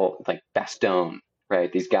battle like Bastogne,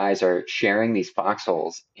 right? These guys are sharing these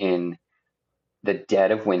foxholes in the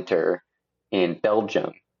dead of winter in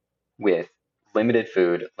Belgium with limited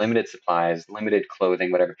food, limited supplies, limited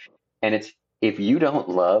clothing, whatever. And it's, if you don't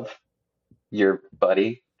love your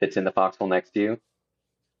buddy that's in the foxhole next to you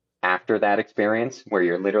after that experience where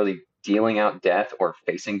you're literally dealing out death or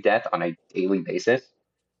facing death on a daily basis,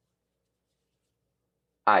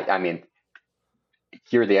 I mean,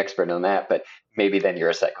 you're the expert on that, but maybe then you're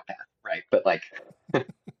a psychopath, right? But like,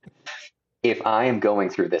 if I am going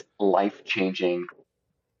through this life-changing,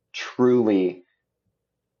 truly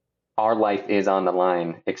our life is on the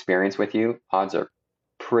line experience with you, odds are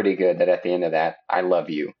pretty good that at the end of that, I love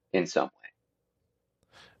you in some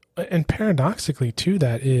way. And paradoxically too,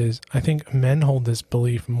 that is, I think men hold this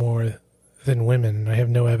belief more than women. I have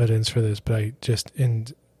no evidence for this, but I just,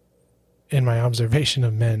 in my observation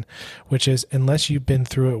of men, which is, unless you've been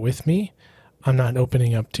through it with me, I'm not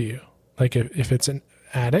opening up to you. Like if it's an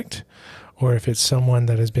addict, or if it's someone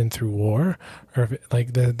that has been through war, or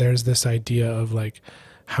if there's this idea of like,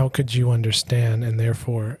 how could you understand? And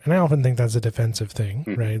therefore, and I often think that's a defensive thing,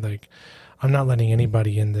 right? Like, I'm not letting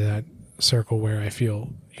anybody into that circle where I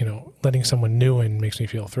feel, letting someone new in makes me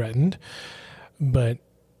feel threatened. But,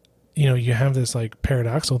 you have this like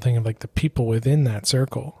paradoxical thing of like the people within that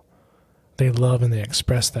circle, they love and they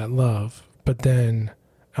express that love. But then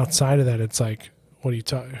outside of that, it's like,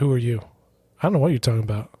 who are you? I don't know what you're talking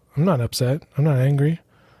about. I'm not upset. I'm not angry.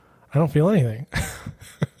 I don't feel anything.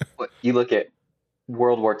 You look at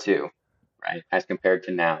World War II, right, as compared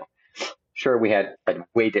to now. Sure, we had a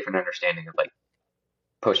way different understanding of like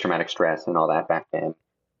post-traumatic stress and all that back then.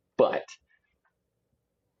 But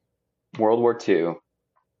World War II,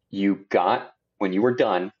 you got, when you were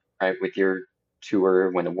done, right, with your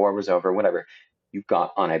tour, when the war was over, whatever, you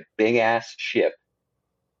got on a big ass ship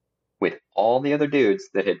with all the other dudes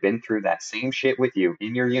that had been through that same shit with you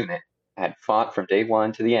in your unit, had fought from day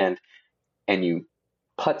one to the end, and you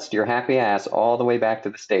putzed your happy ass all the way back to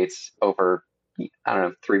the States over, I don't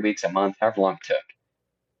know, 3 weeks, a month, however long it took,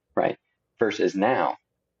 right? Versus now,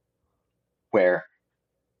 where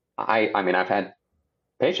I mean, I've had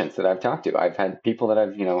patients that I've talked to. I've had people that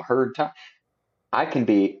I've, heard talk. I can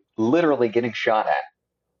be literally getting shot at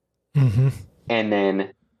and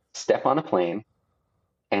then step on a plane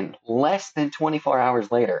and less than 24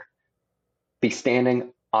 hours later be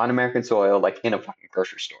standing on American soil, like in a fucking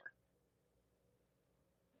grocery store.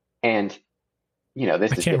 And,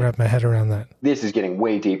 this I can't wrap my head around that. This is getting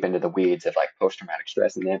way deep into the weeds of like post-traumatic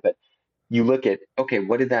stress and that, but you look at, okay,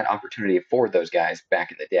 what did that opportunity afford those guys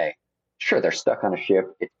back in the day? Sure, they're stuck on a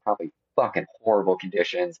ship. It's probably fucking horrible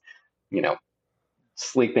conditions,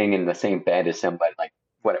 sleeping in the same bed as somebody, like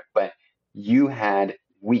whatever. But you had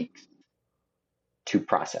weeks to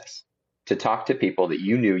process, to talk to people that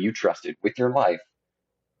you knew you trusted with your life,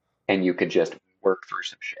 and you could just work through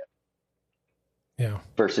some shit. Yeah.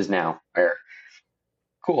 Versus now, where,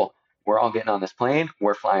 cool, we're all getting on this plane,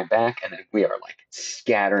 we're flying back, and then we are like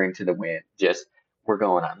scattering to the wind. Just, we're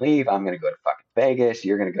going on leave. I'm going to go to fucking Vegas.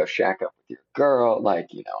 You're going to go shack up with your girl. Like,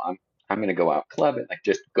 I'm going to go out clubbing, like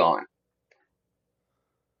just gone.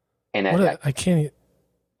 And I can't.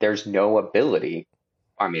 There's no ability.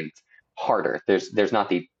 I mean, it's harder. There's not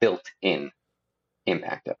the built-in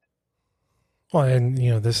impact of it. Well, and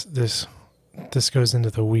this goes into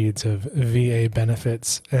the weeds of VA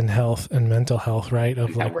benefits and health and mental health, right?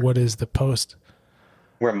 Of like, what is the post?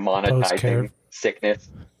 We're monetizing sickness.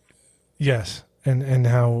 Yes, and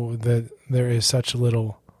how there is such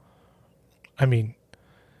little. I mean,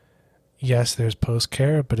 yes, there's post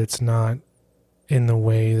care, but it's not in the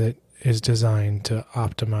way that is designed to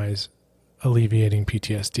optimize alleviating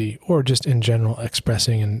PTSD or just in general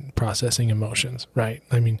expressing and processing emotions, right?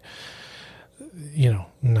 I mean,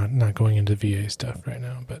 not going into VA stuff right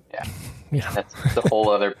now, but that's the whole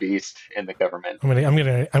other beast in the government. I'm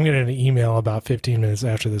gonna an email about 15 minutes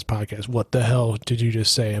after this podcast. What the hell did you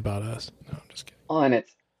just say about us? No, I'm just kidding. Well, and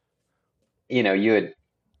it's, you had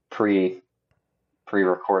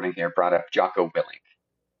pre-recording here brought up Jocko Willink.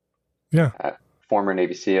 Yeah. Former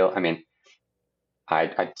Navy SEAL. I mean,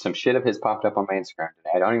 I some shit of his popped up on my Instagram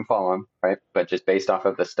today. I don't even follow him, right? But just based off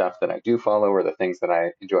of the stuff that I do follow or the things that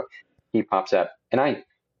I enjoy, he pops up. And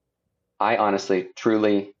I honestly,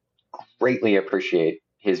 truly, greatly appreciate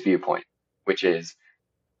his viewpoint, which is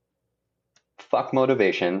fuck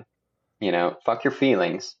motivation, fuck your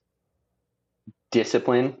feelings.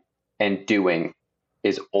 Discipline and doing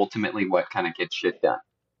is ultimately what kind of gets shit done.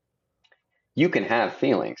 You can have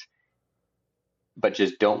feelings, but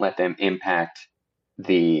just don't let them impact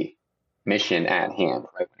the mission at hand,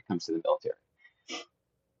 right, when it comes to the military.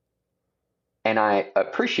 And I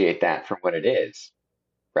appreciate that for what it is,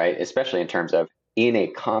 right? Especially in terms of in a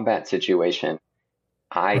combat situation,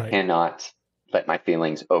 I cannot let my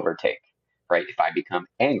feelings overtake, right? If I become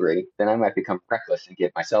angry, then I might become reckless and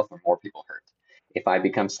get myself or more people hurt. If I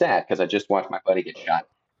become sad because I just watched my buddy get shot,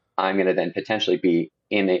 I'm going to then potentially be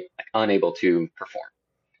unable to perform.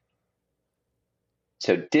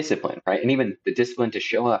 So discipline, right? And even the discipline to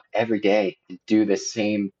show up every day and do the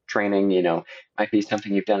same training, might be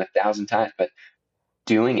something you've done 1,000 times, but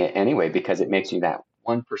doing it anyway because it makes you that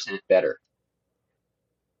 1% better.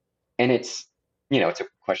 And it's, it's a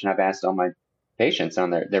question I've asked all my patients on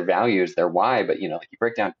their values, their why, but, like you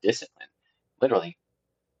break down discipline, literally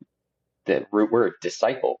the root word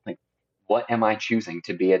disciple, like what am I choosing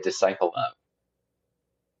to be a disciple of?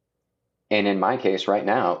 And in my case right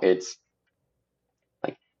now, it's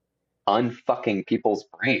like unfucking people's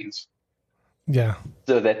brains. Yeah.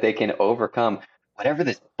 So that they can overcome whatever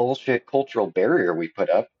this bullshit cultural barrier we put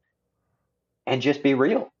up and just be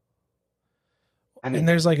real. I mean, and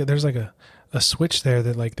there's like a switch there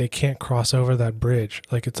that like they can't cross over that bridge.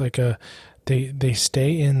 Like it's like they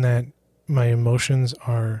stay in that my emotions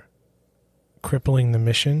are crippling the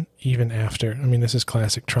mission even after. I mean, this is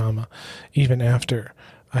classic trauma. Even after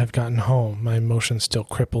I've gotten home, my emotions still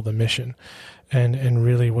cripple the mission. And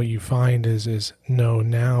really what you find is no,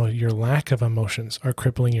 now your lack of emotions are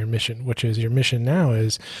crippling your mission, which is your mission now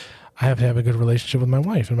is I have to have a good relationship with my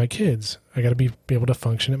wife and my kids. I got to be able to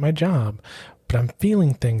function at my job. But I'm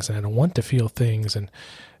feeling things and I don't want to feel things. And,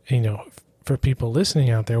 for people listening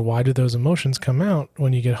out there, why do those emotions come out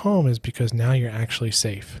when you get home is because now you're actually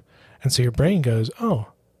safe. And so your brain goes, oh,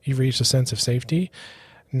 you've reached a sense of safety.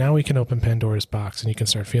 Now we can open Pandora's box and you can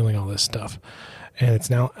start feeling all this stuff. And it's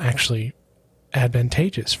now actually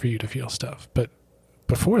advantageous for you to feel stuff. But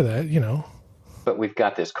before that, But we've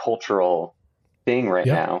got this cultural thing right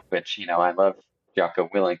now, which, I love Jocko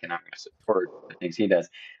Willink and I'm going to support the things he does.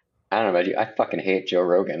 I don't know about you. I fucking hate Joe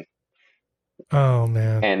Rogan. Oh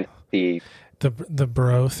man. And the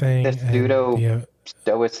bro thing. The pseudo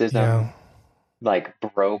stoicism, like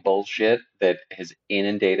bro bullshit that has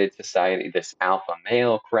inundated society, this alpha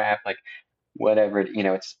male crap, like whatever,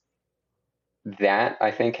 it's that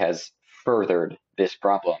I think has furthered this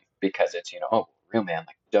problem because it's, real man,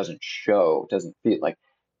 like doesn't feel like,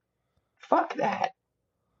 fuck that.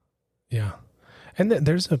 Yeah. And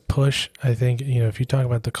there's a push, I think, if you talk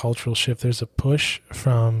about the cultural shift, there's a push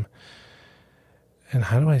from, and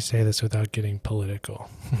how do I say this without getting political?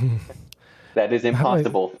 That is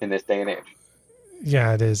impossible in this day and age.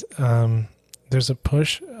 Yeah, it is. There's a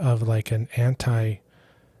push of like an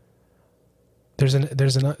there's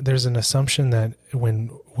an assumption that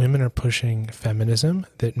when women are pushing feminism,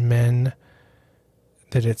 that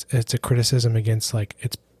it's a criticism against, like,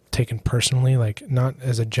 it's taken personally, like not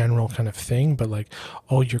as a general kind of thing, but like,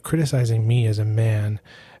 oh, you're criticizing me as a man.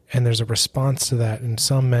 And there's a response to that. And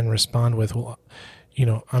some men respond with, well,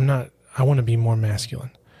 I want to be more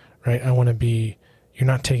masculine, right? You're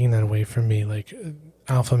not taking that away from me. Like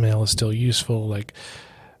alpha male is still useful. Like,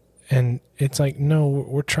 and it's like, no,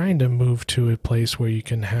 we're trying to move to a place where you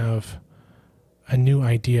can have a new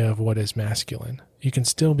idea of what is masculine. You can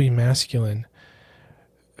still be masculine.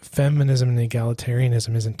 Feminism and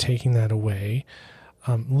egalitarianism isn't taking that away.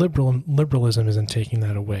 Liberalism isn't taking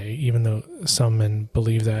that away, even though some men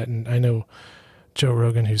believe that. And I know Joe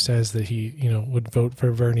Rogan, who says that he, would vote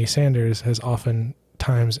for Bernie Sanders, has often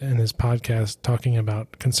times in his podcast talking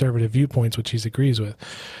about conservative viewpoints, which he agrees with.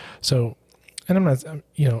 So, and I'm not,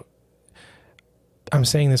 I'm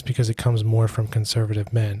saying this because it comes more from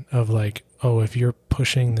conservative men of like, oh, if you're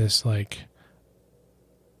pushing this like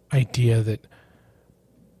idea that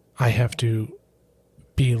I have to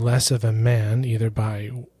be less of a man, either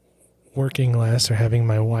by working less or having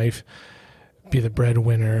my wife be the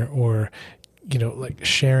breadwinner, or, like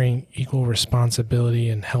sharing equal responsibility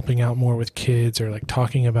and helping out more with kids, or like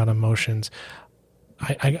talking about emotions.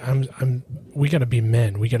 We got to be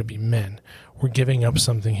men. We got to be men. We're giving up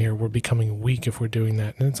something here. We're becoming weak if we're doing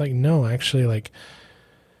that. And it's like, no, actually, like,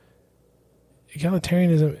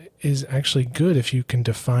 egalitarianism is actually good if you can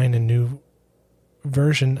define a new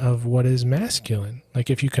version of what is masculine. Like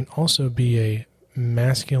if you can also be a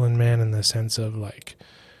masculine man in the sense of like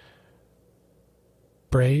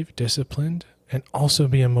brave, disciplined, and also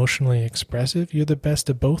be emotionally expressive, you're the best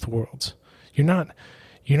of both worlds. You're not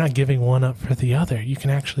giving one up for the other. You can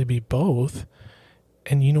actually be both.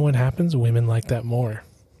 And you know what happens? Women like that more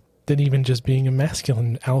than even just being a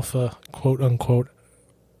masculine alpha, quote unquote,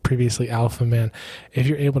 previously alpha man. If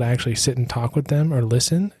you're able to actually sit and talk with them or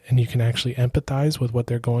listen, and you can actually empathize with what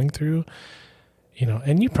they're going through,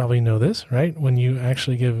 and you probably know this, right? When you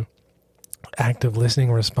actually give active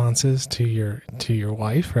listening responses to your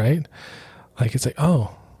wife, right? Like, it's like,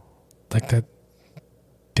 oh, like that,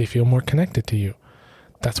 they feel more connected to you.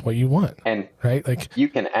 That's what you want. And right? Like, you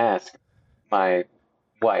can ask my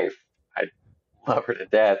wife, I love her to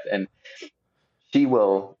death, and she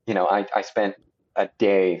will, I spent a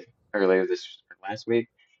day earlier last week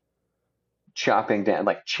chopping down,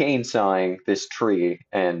 like chainsawing this tree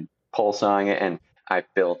and pole sawing it. And I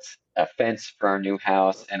built a fence for our new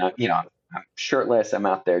house, and I'm shirtless. I'm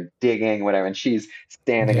out there digging, whatever. And she's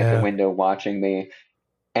standing at the window watching me,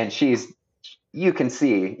 and you can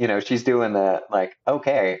see, she's doing the, like,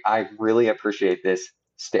 okay, I really appreciate this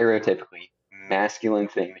stereotypically masculine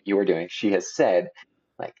thing that you are doing. She has said,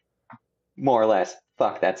 like, more or less,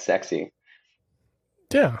 fuck, that's sexy.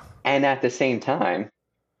 Yeah. And at the same time,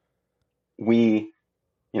 we,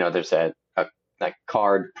 there's a like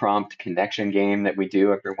card prompt connection game that we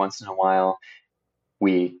do every once in a while.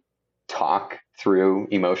 We talk through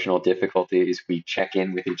emotional difficulties. We check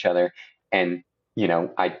in with each other, and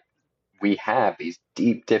we have these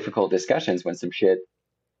deep, difficult discussions when some shit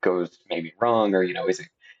goes maybe wrong, or isn't,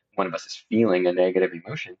 one of us is feeling a negative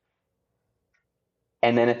emotion.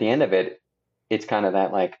 And then at the end of it, it's kind of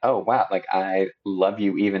that, like, oh wow, like, I love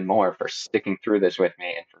you even more for sticking through this with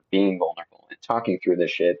me and for being vulnerable and talking through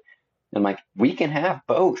this shit. And like, we can have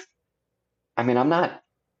both. I mean, I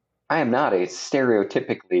am not a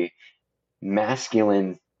stereotypically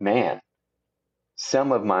masculine man.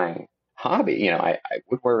 Some of my hobby, I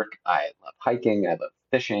woodwork, I love hiking, I love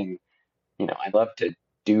fishing, I love to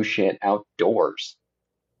do shit outdoors.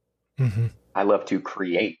 Mm-hmm. I love to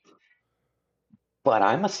create. But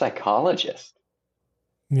I'm a psychologist.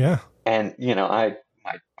 Yeah. And, my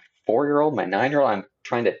 4-year-old, my 9-year-old, I'm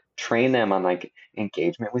trying to train them on, like,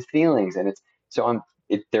 engagement with feelings. And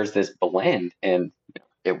there's this blend, and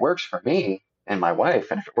it works for me and my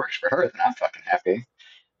wife. And if it works for her, then I'm fucking happy.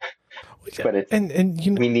 Yeah. But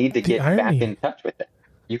we need to get back in touch with it.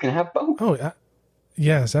 You can have both. Oh,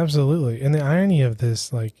 yes, absolutely. And the irony of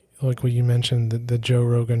this, like what you mentioned, the Joe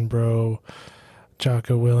Rogan bro,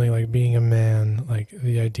 Jocko Willing, like being a man, like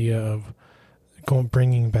the idea of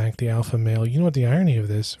bringing back the alpha male. You know what the irony of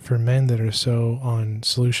this for men that are so on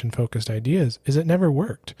solution-focused ideas is? It never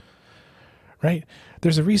worked, right?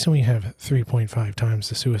 There's a reason we have 3.5 times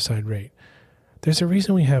the suicide rate. There's a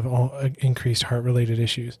reason we have all increased heart-related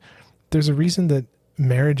issues. There's a reason that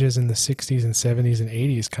marriages in the 60s and 70s and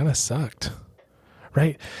 80s kind of sucked,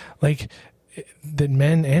 right? Like, that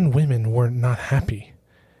men and women were not happy.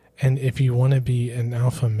 And if you want to be an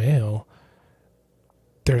alpha male,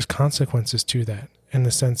 there's consequences to that, in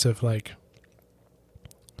the sense of, like,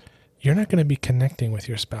 you're not going to be connecting with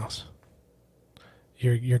your spouse.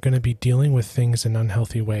 You're going to be dealing with things in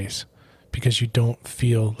unhealthy ways because you don't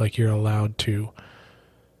feel like you're allowed to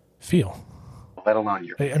feel. Let alone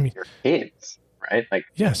your kids, right? Like,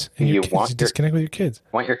 yes, and you disconnect with your kids.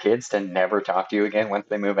 Want your kids to never talk to you again once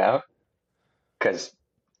they move out? Because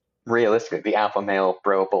realistically, the alpha male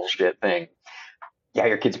bro bullshit thing, yeah,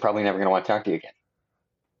 your kid's probably never going to want to talk to you again.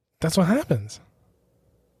 That's what happens.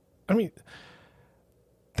 I mean,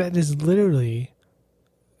 that is literally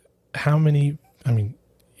how many,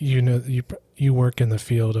 you work in the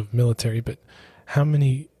field of military, but how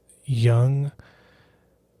many young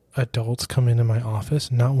adults come into my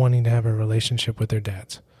office not wanting to have a relationship with their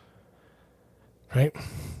dads, right?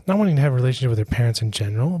 Not wanting to have a relationship with their parents in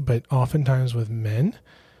general, but oftentimes with men,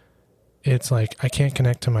 it's like, I can't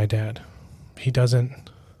connect to my dad.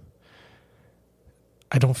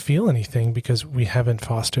 I don't feel anything because we haven't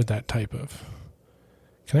fostered that type of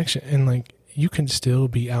connection. And, like, you can still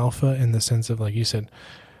be alpha in the sense of, like you said,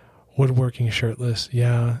 woodworking shirtless,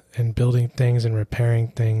 yeah, and building things and repairing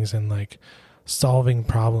things and, like, solving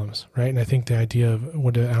problems, right? And I think the idea of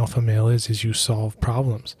what an alpha male is you solve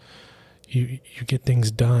problems. You get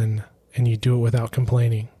things done and you do it without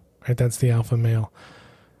complaining, right? That's the alpha male.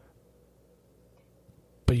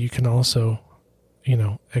 But you can also,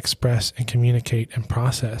 express and communicate and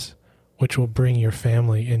process, which will bring your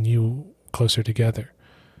family and you closer together.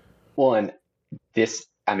 Well, and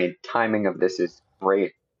timing of this is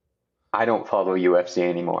great. I don't follow UFC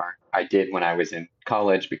anymore. I did when I was in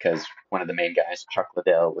college because one of the main guys, Chuck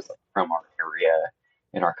Liddell, was, like, from our area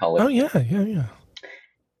in our college. Oh, yeah.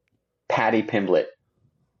 Paddy Pimblett.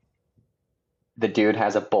 The dude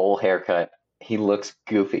has a bowl haircut. He looks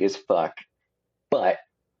goofy as fuck, but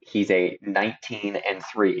he's a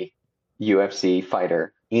 19-3 UFC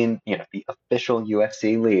fighter in, the official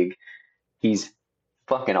UFC league. He's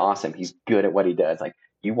fucking awesome. He's good at what he does. Like,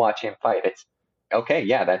 you watch him fight, it's okay.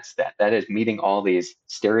 Yeah, that is meeting all these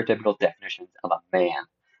stereotypical definitions of a man.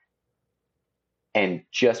 And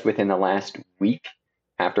just within the last week,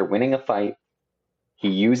 after winning a fight, he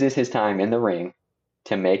uses his time in the ring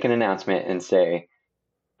to make an announcement and say,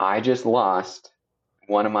 I just lost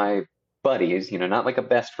one of my buddies, not like a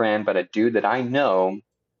best friend, but a dude that I know,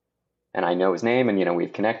 and I know his name, and,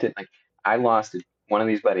 we've connected. Like, I lost one of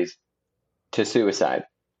these buddies to suicide.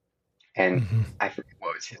 And I forget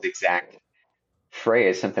what was his exact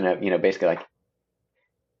phrase, something of, basically like,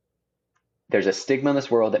 there's a stigma in this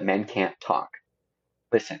world that men can't talk.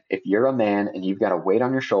 Listen, if you're a man and you've got a weight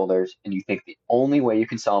on your shoulders and you think the only way you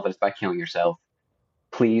can solve it is by killing yourself,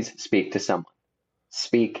 please speak to someone.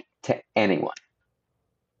 Speak to anyone.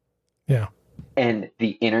 Yeah. And the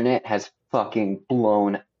internet has fucking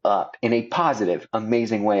blown up in a positive,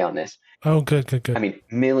 amazing way on this. Oh, good. I mean,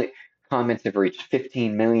 comments have reached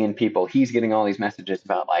 15 million people. He's getting all these messages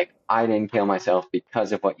about, like, I didn't kill myself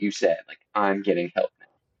because of what you said. Like, I'm getting help now.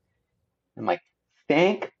 I'm like,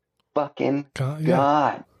 thank fucking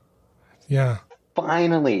God. Yeah.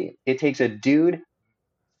 Finally, it takes a dude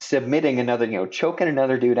submitting another, choking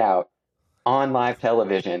another dude out on live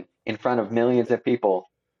television in front of millions of people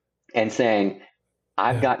and saying,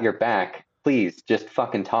 I've got your back. Please just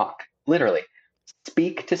fucking talk. Literally.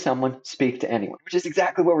 Speak to someone, speak to anyone, which is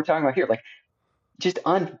exactly what we're talking about here. Like, just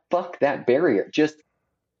unfuck that barrier. Just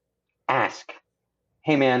ask,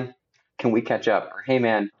 hey man, can we catch up? Or hey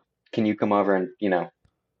man, can you come over and,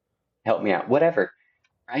 help me out? Whatever,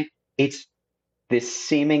 right? It's this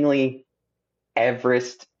seemingly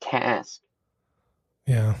Everest task.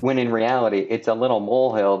 Yeah. When in reality, it's a little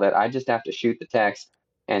molehill that I just have to shoot the text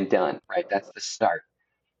and done, right? That's the start.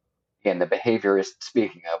 Again, the behaviorist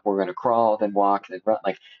speaking of, we're going to crawl, then walk, then run.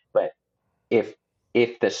 Like, but if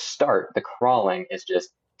the start, the crawling, is just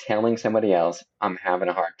telling somebody else, I'm having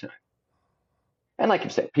a hard time. And like you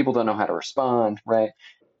said, people don't know how to respond, right?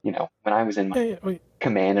 When I was in my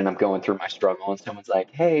command and I'm going through my struggle and someone's like,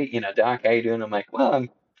 hey, Doc, how you doing? I'm like, well, I'm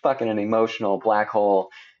fucking an emotional black hole.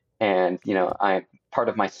 And, part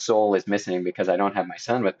of my soul is missing because I don't have my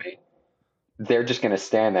son with me. They're just going to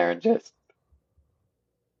stand there and just,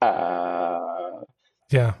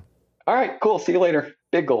 yeah. All right, cool. See you later.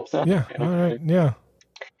 Big gulps. Huh? Yeah. All right. Yeah.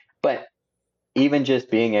 But even just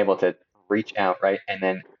being able to reach out, right? And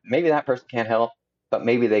then maybe that person can't help, but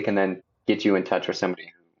maybe they can then get you in touch with somebody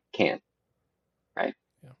who can, right?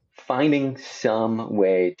 Yeah. Finding some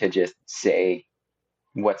way to just say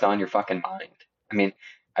what's on your fucking mind. I mean,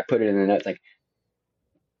 I put it in the notes, like,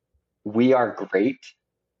 we are great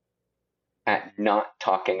at not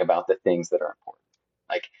talking about the things that are important.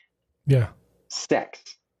 Like, yeah,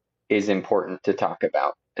 sex is important to talk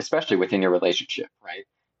about, especially within your relationship, right?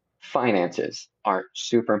 Finances are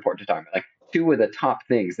super important to talk about. Like, two of the top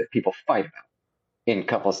things that people fight about in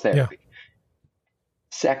couples therapy. Yeah.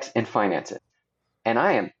 Sex and finances.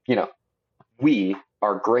 And we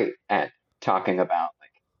are great at talking about,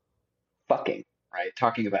 like, fucking, right?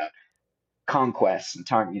 Talking about conquests and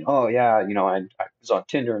talking, oh yeah, I was on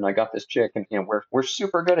Tinder and I got this chick, and we're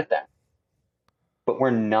super good at that. But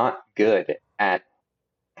we're not good at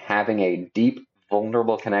having a deep,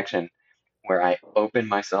 vulnerable connection where I open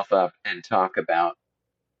myself up and talk about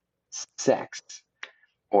sex,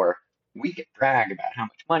 or we can brag about how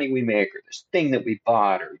much money we make, or this thing that we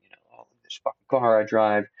bought, or this fucking car I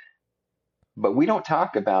drive. But we don't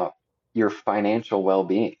talk about your financial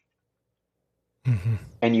well-being. Mm-hmm.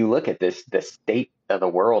 And you look at the state of the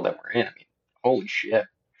world that we're in. I mean, holy shit.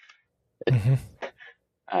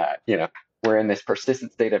 Mm-hmm. We're in this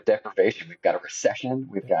persistent state of deprivation. We've got a recession.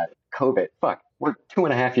 We've got COVID. Fuck, we're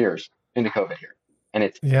 2.5 years into COVID here. And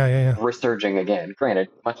it's resurging again. Granted,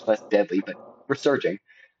 much less deadly, but resurging.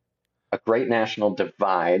 A great national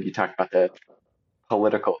divide. You talk about the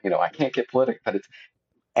political, I can't get political, but it's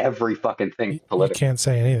every fucking thing political. You can't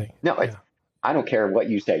say anything. No, I don't care what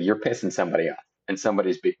you say. You're pissing somebody off and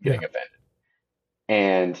somebody's getting offended.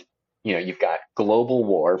 And, you've got global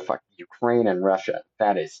war, fuck Ukraine and Russia.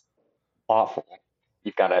 That is awful.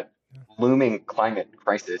 You've got a looming climate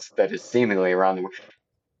crisis that is seemingly around the world.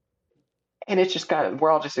 And it's just we're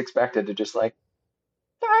all just expected to just, like,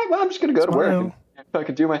 all right, well, I'm just going to go to work and I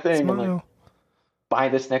can do my thing and, like, buy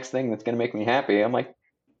this next thing that's going to make me happy. I'm like,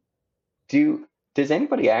 does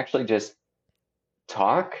anybody actually just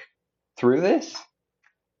talk through this?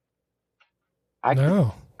 I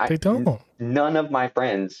They don't. None of my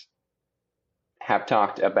friends have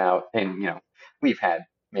talked about, and we've had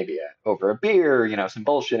maybe over a beer, some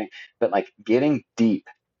bullshitting, but like getting deep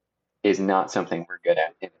is not something we're good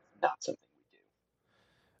at, and it's not something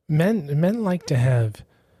we do. Men like to have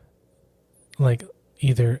like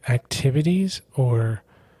either activities or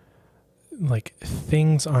like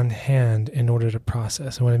things on hand in order to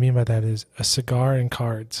process. And what I mean by that is a cigar and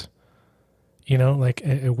cards, like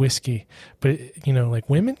a whiskey. But, like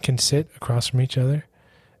women can sit across from each other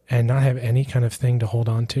and not have any kind of thing to hold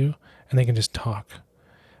on to, and they can just talk.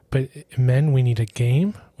 But men, we need a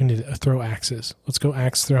game. We need to throw axes. Let's go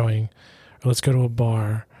axe throwing, or let's go to a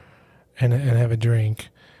bar and have a drink,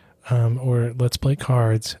 or let's play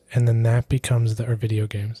cards, and then that becomes or video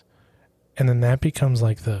games. And then that becomes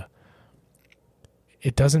like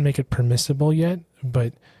it doesn't make it permissible yet,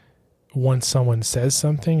 but once someone says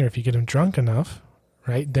something, or if you get them drunk enough,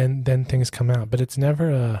 right, then things come out. But it's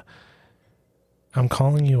never I'm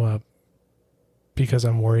calling you up because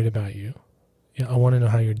I'm worried about you. I want to know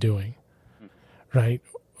how you're doing, right?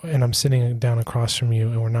 And I'm sitting down across from you,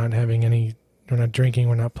 and we're not drinking,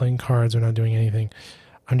 we're not playing cards, we're not doing anything.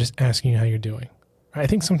 I'm just asking you how you're doing. I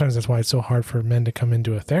think sometimes that's why it's so hard for men to come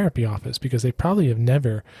into a therapy office, because they probably have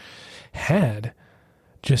never had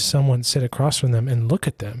just someone sit across from them and look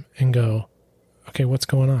at them and go, okay, what's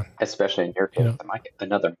going on? Especially in your case,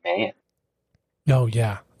 another man. Oh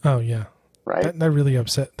yeah. Right. That really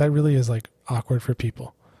that really is like awkward for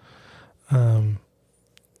people.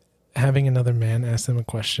 Having another man ask them a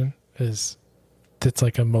question that's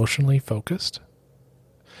like emotionally focused.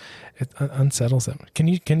 It unsettles them. Can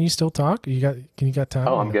you still talk? Can you got time?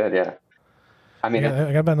 Oh, I'm good. Yeah. I mean,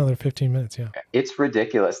 I got about another 15 minutes. Yeah. It's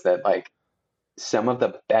ridiculous that like some of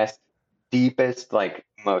the best, deepest, like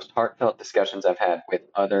most heartfelt discussions I've had with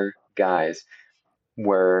other guys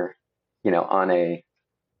were, on a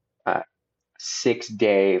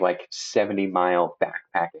 6-day, like 70-mile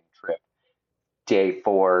backpacking trip. Day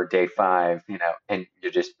 4, day 5, and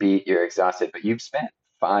you're just beat, you're exhausted, but you've spent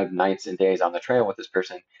 5 nights and days on the trail with this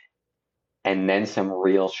person, and then some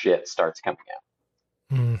real shit starts coming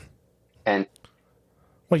out. And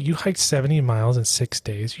wait, you hiked 70 miles in 6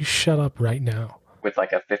 days? You shut up right now. With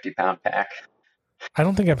like a 50-pound pack. I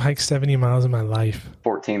don't think I've hiked 70 miles in my life.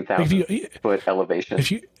 14,000 foot elevation.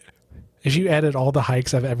 If you added all the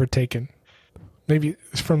hikes I've ever taken, maybe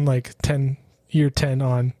from like year 10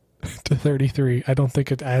 on to 33, I don't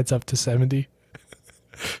think it adds up to 70.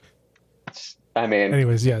 I mean,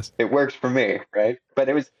 anyways, yes, it works for me, right? But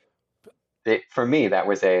for me, that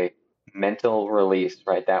was a mental release,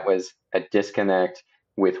 right? That was a disconnect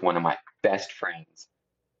with one of my best friends,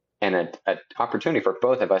 and an opportunity for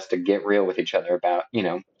both of us to get real with each other about,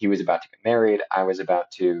 he was about to get married. I was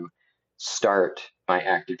about to start my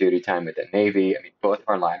active duty time with the Navy. I mean, both of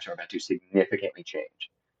our lives were about to significantly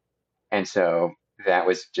change. And so that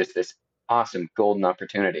was just this awesome golden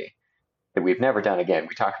opportunity that we've never done again.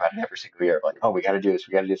 We talk about it every single year, like, oh, we got to do this.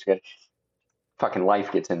 Fucking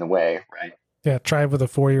life gets in the way, right? Yeah, try it with a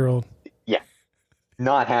 4-year-old. Yeah,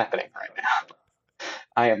 not happening right now.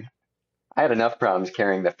 I had enough problems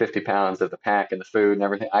carrying the 50 pounds of the pack and the food and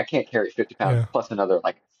everything. I can't carry 50 pounds plus another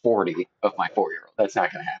like 40 of my 4-year-old. That's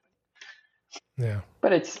not going to happen. Yeah.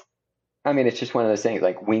 But it's just one of those things.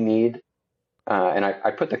 Like we need, and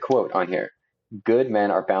I put the quote on here: "Good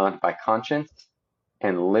men are bound by conscience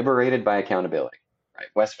and liberated by accountability." Right,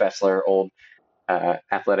 Wes Fessler, old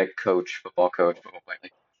athletic coach, football player.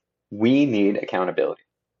 Like, we need accountability,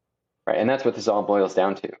 right? And that's what this all boils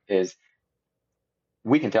down to. Is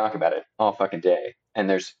we can talk about it all fucking day, and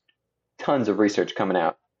there's tons of research coming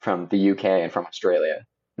out from the UK and from Australia.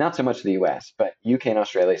 Not so much the US, but UK and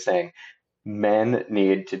Australia saying men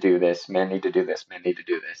need to do this, men need to do this, men need to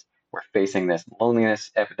do this. We're facing this loneliness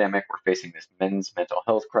epidemic. We're facing this men's mental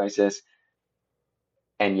health crisis.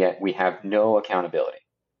 And yet we have no accountability.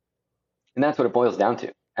 And that's what it boils down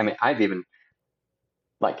to. I mean, I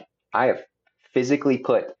have physically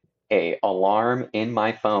put an alarm in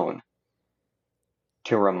my phone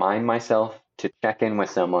to remind myself to check in with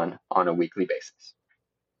someone on a weekly basis.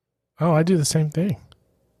 Oh, I do the same thing.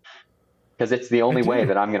 Because it's the only way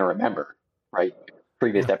that I'm going to remember, right?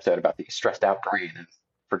 Previous episode about the stressed out brain and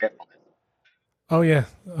forgetfulness. Oh yeah.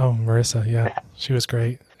 Oh, Marissa. Yeah. She was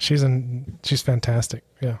great. She's fantastic.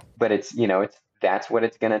 Yeah. But that's what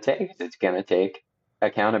it's going to take. It's going to take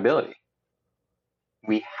accountability.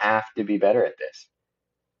 We have to be better at this.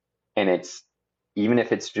 And even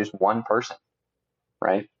if it's just one person,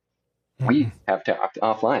 right? Mm-hmm. We have talked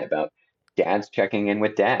offline about dads checking in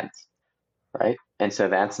with dads, right? And so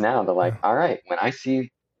that's now all right, when I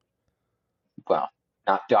see, well,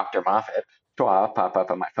 not Dr. Moffat, Schwa pop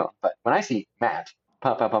up on my phone. But when I see Matt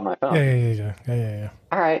pop up on my phone, yeah.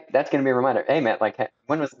 All right, that's going to be a reminder. Hey, Matt, like,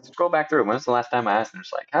 scroll back through. When was the last time I asked them?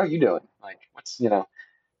 Just like, how are you doing? Like,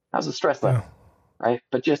 how's the stress level? Right?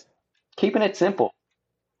 But just keeping it simple.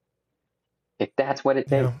 If that's what it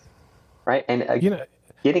takes, right? And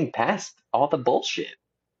getting past all the bullshit,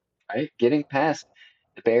 right? Getting past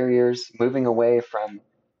the barriers, moving away from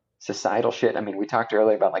societal shit. I mean, we talked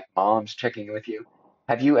earlier about like moms checking in with you.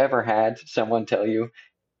 Have you ever had someone tell you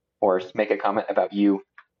or make a comment about you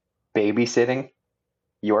babysitting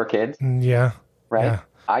your kids? Yeah. Right? Yeah.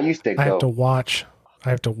 I used to I have to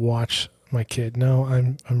watch my kid. No,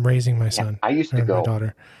 I'm raising my son. I used to go my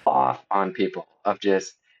daughter. off on people of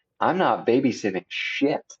just, I'm not babysitting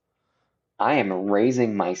shit. I am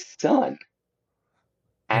raising my son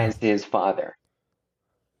as his father.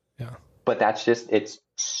 Yeah. But that's just, it's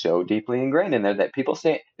so deeply ingrained in there that people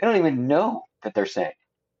say, they don't even know that they're saying.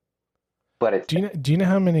 But it's. Do you know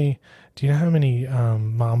how many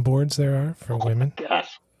mom boards there are for women?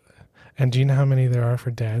 Gosh. And do you know how many there are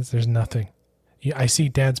for dads? There's nothing. I see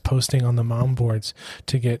dads posting on the mom boards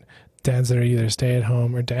to get dads that are either stay at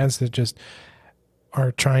home or dads that just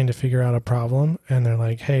are trying to figure out a problem. And they're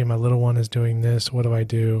like, hey, my little one is doing this. What do I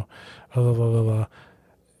do? Blah, blah, blah, blah.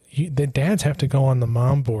 The dads have to go on the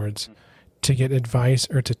mom boards to get advice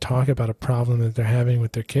or to talk about a problem that they're having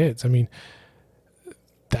with their kids. I mean,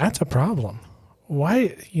 that's a problem.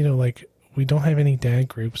 Why, we don't have any dad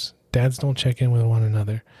groups. Dads don't check in with one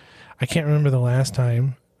another. I can't remember the last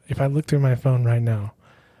time, if I look through my phone right now,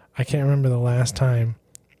 I can't remember the last time,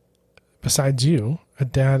 besides you, a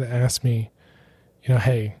dad asked me,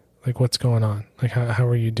 hey, like, what's going on? Like, how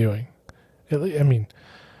are you doing? I mean,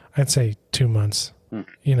 I'd say 2 months,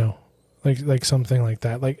 like something like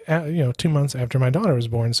that. Like, 2 months after my daughter was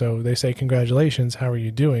born. So they say, congratulations, how are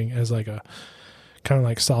you doing? As like a kind of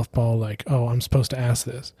like softball, like, oh, I'm supposed to ask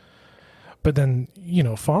this. But then,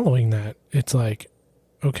 following that, it's like,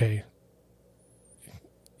 okay,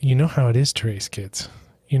 you know how it is to raise kids.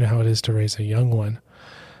 You know how it is to raise a young one.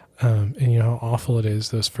 And you know how awful it is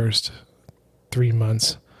those first 3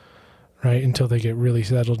 months, right? Until they get really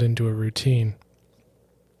settled into a routine.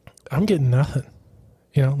 I'm getting nothing.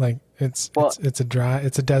 Like it's a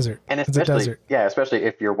desert. And it's a desert. Yeah, especially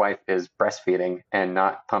if your wife is breastfeeding and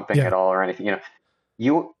not pumping at all or anything.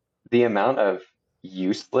 The amount of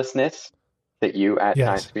uselessness that you at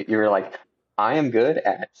times, you're like, I am good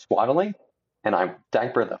at swaddling and I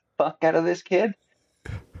diaper the fuck out of this kid.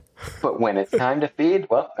 But when it's time to feed,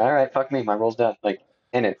 well, all right, fuck me, my role's done. Like,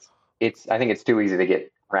 and I think it's too easy to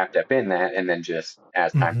get wrapped up in that and then just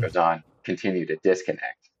as time goes on, continue to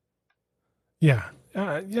disconnect. Yeah,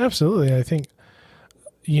 absolutely. I think,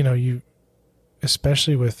 you,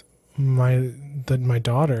 especially with my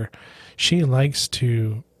daughter, she likes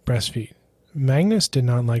to breastfeed. Magnus did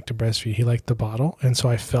not like to breastfeed. He liked the bottle. And so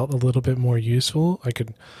I felt a little bit more useful. I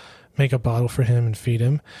could make a bottle for him and feed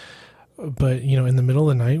him. But, in the middle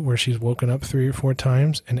of the night where she's woken up 3 or 4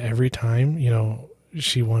 times and every time,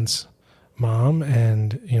 she wants mom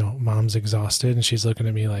and, mom's exhausted and she's looking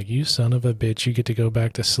at me like, you son of a bitch, you get to go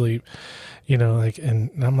back to sleep, and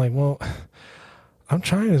I'm like, well, I'm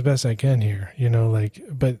trying as best I can here,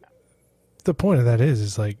 but the point of that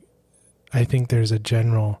is like, I think there's a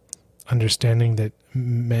general understanding that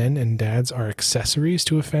men and dads are accessories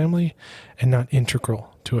to a family and not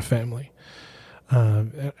integral to a family.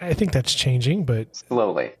 I think that's changing, but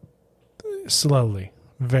slowly,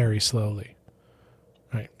 very slowly.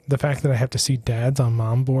 Right. The fact that I have to see dads on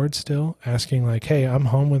mom boards still asking like, hey, I'm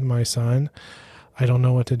home with my son. I don't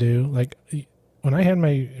know what to do. Like when I had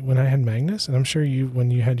Magnus, and I'm sure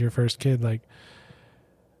when you had your first kid, like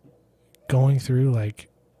going through like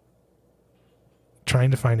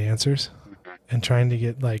trying to find answers and trying to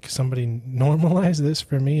get like somebody normalize this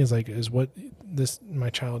for me is what my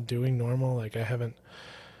child doing normal? Like I haven't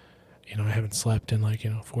slept in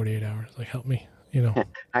 48 hours. Like help me, I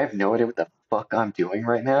have no idea what the fuck I'm doing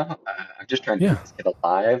right now. I'm just trying to keep this kid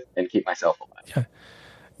alive and keep myself alive.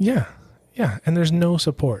 Yeah. And there's no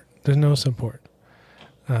support. For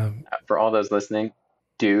all those listening,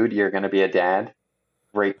 Dude, You're Gonna Be a Dad.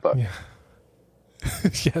 Great book. Yeah.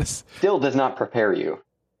 Yes. Still does not prepare you,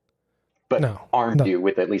 but armed you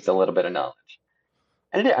with at least a little bit of knowledge.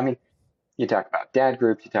 And I mean, you talk about dad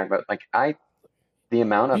groups, you talk about the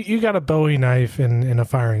amount of... You got a Bowie knife in a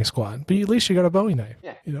firing squad, but at least you got a Bowie knife.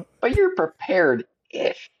 Yeah. But you're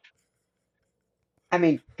prepared-ish. I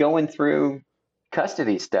mean, going through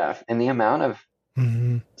custody stuff and the amount of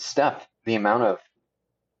stuff, the amount of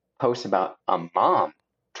posts about a mom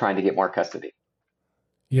trying to get more custody.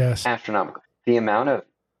 Yes. Astronomical. The amount of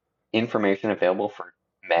information available for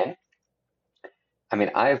men I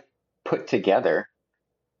mean, I've put together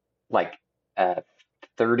like a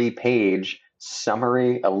 30-page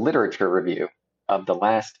summary, a literature review of the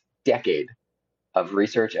last decade of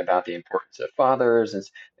research about the importance of fathers. And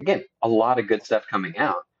again, a lot of good stuff coming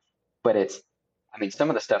out, but some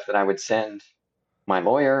of the stuff that I would send my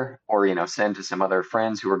lawyer or, send to some other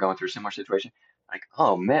friends who were going through a similar situation, like,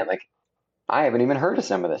 oh man, like I haven't even heard of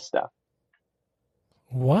some of this stuff.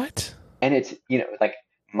 What? And it's, like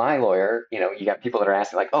my lawyer, you got people that are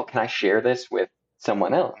asking like, oh, can I share this with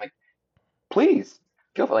someone else? I'm like, please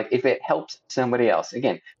go for it. Like if it helps somebody else,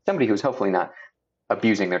 again, somebody who's hopefully not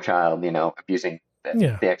abusing their child, abusing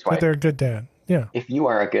the ex-wife. But they're a good dad. Yeah. If you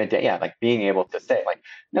are a good dad, like being able to say like,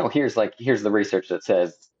 no, here's the research that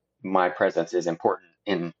says my presence is important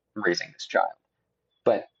in raising this child.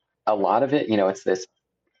 But a lot of it, it's this,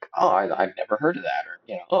 oh, I've never heard of that.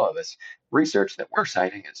 Or, oh, this research that we're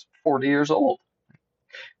citing is 40 years old.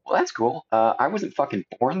 Well, that's cool. I wasn't fucking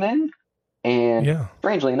born then. And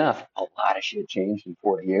strangely enough, a lot of shit changed in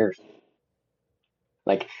 40 years.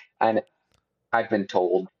 Like, I've been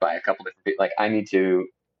told by a couple different people, like, I need to,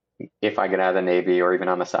 if I get out of the Navy or even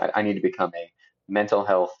on the side, I need to become a mental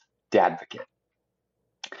health dadvocate.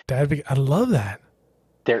 I love that.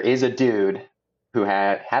 There is a dude who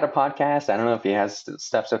had a podcast. I don't know if he has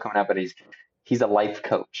stuff still coming out, but he's a life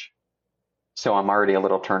coach. So I'm already a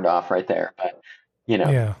little turned off right there. But,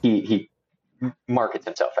 he markets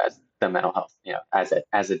himself as the mental health, as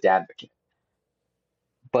a dadvocate.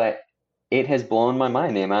 But it has blown my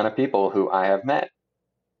mind the amount of people who I have met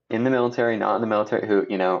in the military, not in the military, who,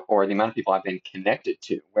 or the amount of people I've been connected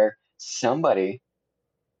to, where somebody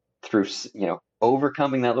through,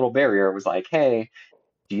 overcoming that little barrier was like, hey,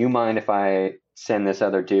 do you mind if I send this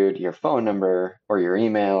other dude your phone number or your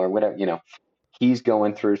email or whatever? He's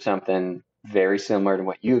going through something very similar to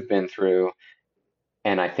what you've been through.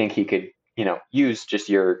 And I think he could, use just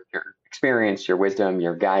your experience, your wisdom,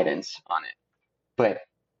 your guidance on it. But,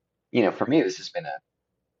 for me, this has been a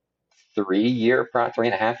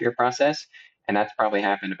 3.5 year process. And that's probably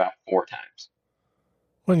happened about 4 times.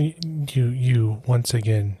 Well, you once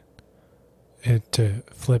again, to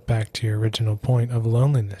flip back to your original point of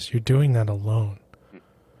loneliness, you're doing that alone,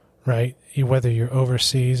 right? Whether you're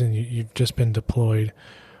overseas and you've just been deployed,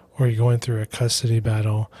 or you're going through a custody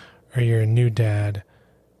battle, or you're a new dad,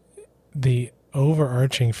 the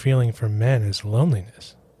overarching feeling for men is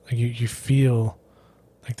loneliness. Like you feel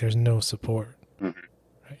like there's no support,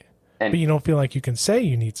 right? But you don't feel like you can say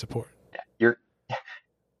you need support.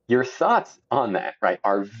 Your thoughts on that, right,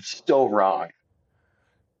 are so wrong.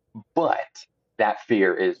 But that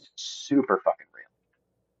fear is super fucking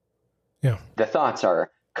real. Yeah. The thoughts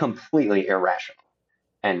are completely irrational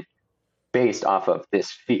and based off of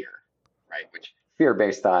this fear, right? Which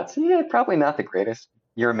fear-based thoughts, probably not the greatest.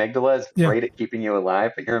 Your amygdala is great at keeping you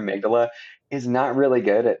alive, but your amygdala is not really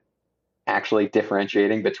good at actually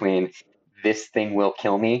differentiating between this thing will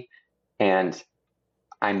kill me and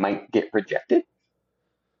I might get rejected.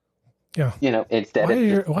 Yeah.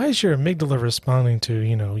 Instead why is your amygdala responding to,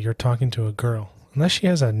 you're talking to a girl? Unless she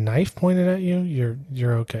has a knife pointed at you,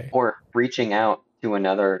 you're okay. Or reaching out to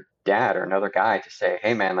another dad or another guy to say,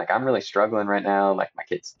 hey man, like I'm really struggling right now. Like my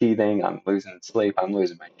kid's teething, I'm losing sleep, I'm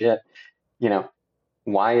losing my shit.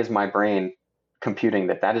 Why is my brain computing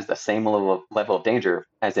that is the same level of danger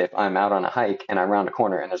as if I'm out on a hike and I'm around a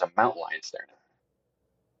corner and there's a mountain lion staring at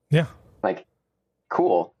me? Yeah. Like,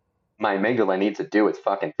 cool. My amygdala needs to do its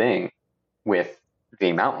fucking thing with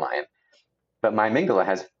the mountain lion, but my amygdala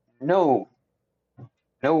has no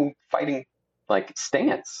fighting like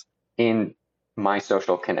stance in my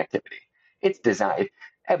social connectivity. It's designed,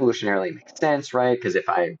 evolutionarily makes sense, right? Because if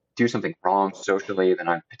I do something wrong socially, then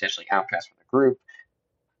I'm potentially outcast from the group.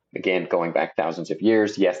 Again, going back thousands of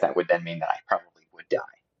years, yes, that would then mean that I probably would die,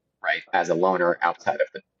 right? As a loner outside of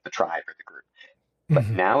the tribe or the group. But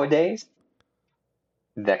nowadays,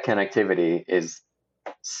 that connectivity is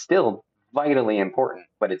still vitally important,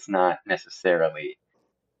 but it's not necessarily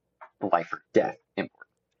life or death important.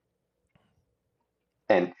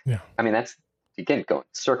 And that's, again,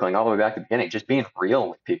 circling all the way back to the beginning, just being real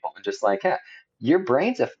with people and just like, your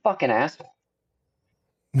brain's a fucking asshole.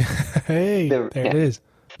 Hey, there it is.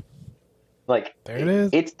 Like, there it is.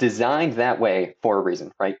 It's designed that way for a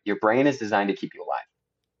reason, right? Your brain is designed to keep you alive.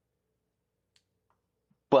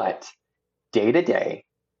 But day to day,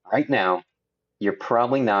 right now, you're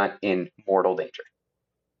probably not in mortal danger.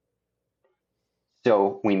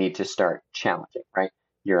 So we need to start challenging, right?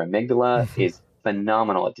 Your amygdala is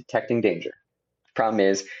phenomenal at detecting danger. The problem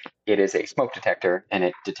is it is a smoke detector and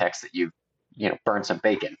it detects that you burned some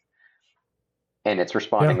bacon and it's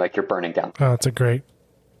responding like you're burning down. Oh, that's a great,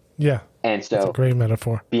 And so that's a great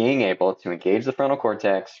metaphor. Being able to engage the frontal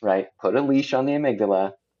cortex, right? Put a leash on the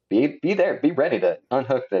amygdala, be there, be ready to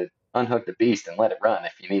unhook the beast and let it run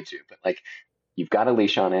if you need to. But like, you've got a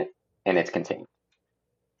leash on it and it's contained,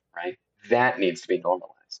 right? That needs to be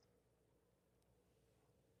normalized.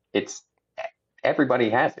 Everybody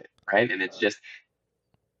has it, right? And it's just,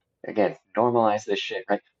 again, normalize this shit,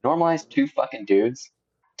 right? Normalize two fucking dudes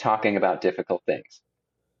talking about difficult things.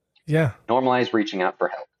 Yeah. Normalize reaching out for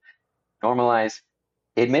help. Normalize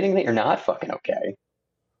admitting that you're not fucking okay,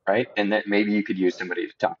 right? And that maybe you could use somebody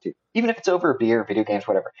to talk to. Even if it's over a beer, video games,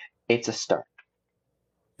 whatever. It's a start.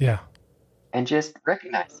 Yeah. And just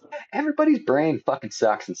recognize everybody's brain fucking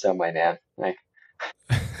sucks in some way, man. Like,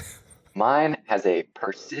 mine has a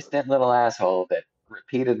persistent little asshole that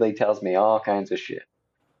repeatedly tells me all kinds of shit.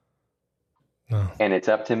 No. And it's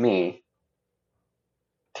up to me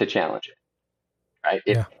to challenge it, right?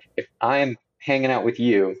 If I'm hanging out with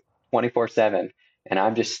you 24/7 and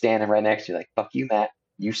I'm just standing right next to you like, fuck you, Matt,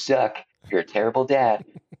 you suck, you're a terrible dad,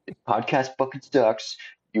 the podcast fucking sucks,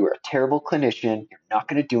 you are a terrible clinician, you're not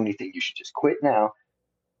going to do anything, you should just quit now.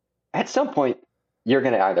 At some point, you're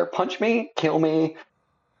going to either punch me, kill me,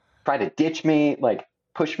 try to ditch me, like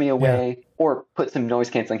push me away, or put some noise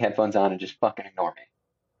canceling headphones on and just fucking ignore me.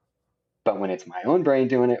 But when it's my own brain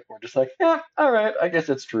doing it, we're just like, yeah, all right, I guess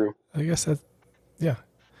it's true. I guess that's, yeah.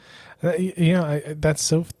 That's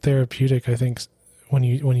so therapeutic. I think when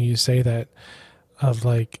you say that, of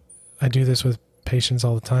like, I do this with patients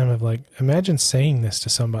all the time, of like, imagine saying this to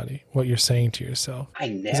somebody, what you're saying to yourself.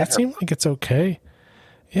 Does that seem like it's okay?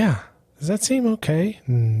 Yeah. Does that seem okay?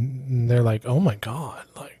 And they're like, oh my God.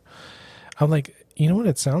 Like, I'm like, you know what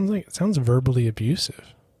it sounds like? It sounds verbally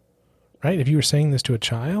abusive, right? If you were saying this to a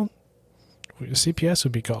child, CPS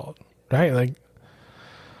would be called, right? Like,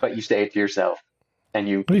 but you say it to yourself, and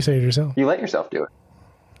what do you say to yourself? You let yourself do it.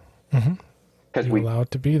 Mm-hmm. Because we allow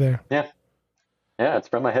it to be there. Yeah, it's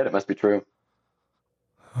from my head. It must be true.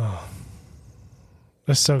 Oh,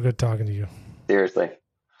 it's so good talking to you. Seriously,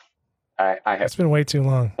 I have. It's been way too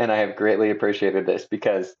long, and I have greatly appreciated this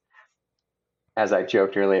because, as I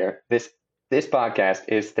joked earlier, this podcast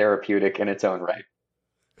is therapeutic in its own right.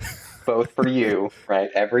 Both for you, right?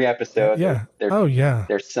 Every episode,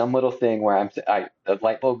 there's some little thing where the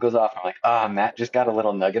light bulb goes off. And I'm like, Matt just got a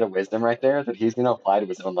little nugget of wisdom right there that he's going to apply to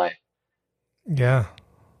his own life. Yeah.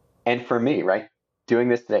 And for me, right, doing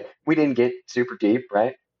this today, we didn't get super deep,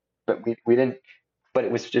 right? But we didn't. But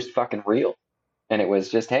it was just fucking real, and it was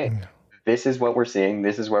just, hey, this is what we're seeing,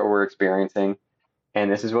 this is what we're experiencing,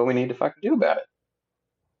 and this is what we need to fucking do about it.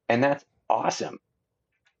 And that's awesome.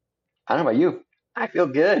 I don't know about you. I feel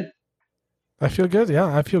good. I feel good.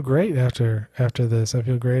 Yeah, I feel great after this. I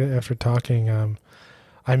feel great after talking.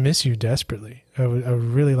 I miss you desperately. I would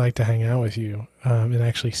really like to hang out with you and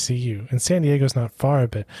actually see you. And San Diego's not far,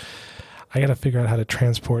 but I got to figure out how to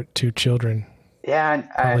transport 2 children. Yeah,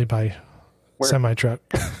 probably by semi-truck.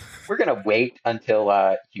 We're gonna wait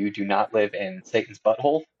until you do not live in Satan's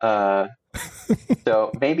butthole.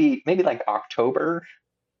 So maybe like October,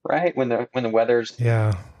 right? When the weather's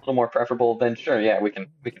a little more preferable, then sure, we can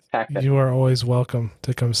pack that. You are always welcome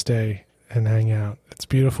to come stay and hang out. It's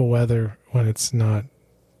beautiful weather when it's not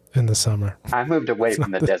in the summer. I moved away from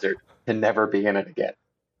the desert to never be in it again.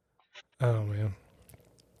 Oh man,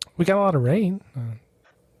 we got a lot of rain.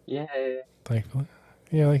 Yay! Thankfully,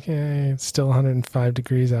 it's still 105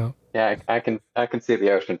 degrees out. Yeah, I can see the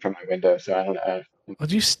ocean from my window, so I don't know.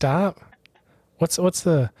 Would you stop? What's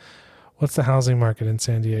the housing market in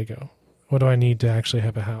San Diego? What do I need to actually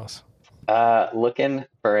have a house? Looking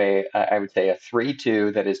for I would say a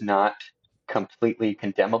 3-2 that is not completely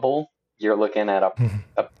condemnable. You're looking at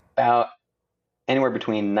about anywhere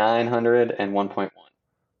between 900 and 1.1.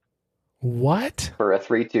 What? For a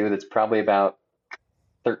 3-2 that's probably about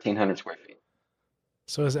 1,300 square feet.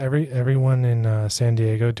 So is everyone in San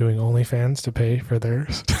Diego doing OnlyFans to pay for their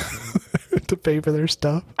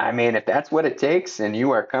stuff? I mean, if that's what it takes and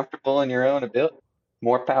you are comfortable in your own ability,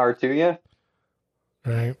 more power to you.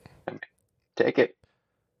 Right. I mean, take it.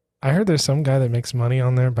 I heard there's some guy that makes money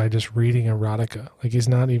on there by just reading erotica. Like, he's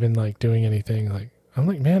not even like doing anything. Like, I'm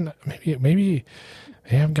like, man, maybe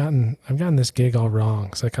I've gotten this gig all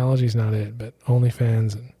wrong. Psychology's not it, but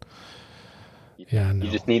OnlyFans and no.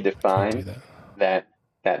 You just need to find that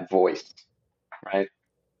voice, right?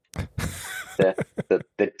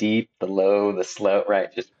 the deep, the low, the slow,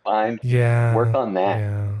 right? Just work on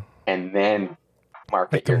that, and then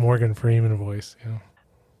market like the Morgan Freeman voice. Yeah.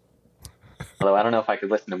 Although I don't know if I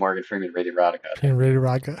could listen to Morgan Freeman read erotica. Read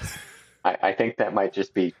erotica. I think that might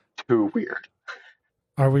just be too weird.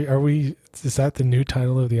 Is that the new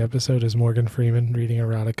title of the episode? Is Morgan Freeman reading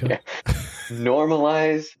erotica? Yeah.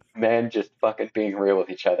 Normalize men just fucking being real with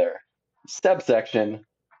each other. Subsection,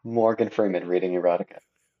 Morgan Freeman reading erotica.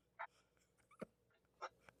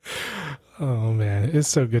 Oh man, it's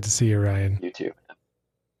so good to see you, Ryan. You too.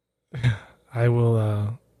 I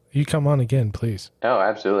will you come on again, please. Oh,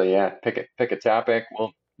 absolutely, yeah. Pick a topic.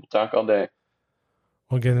 We'll talk all day.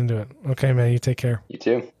 We'll get into it. Okay, man, you take care. You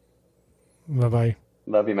too. Bye-bye.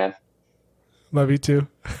 Love you, man. Love you too.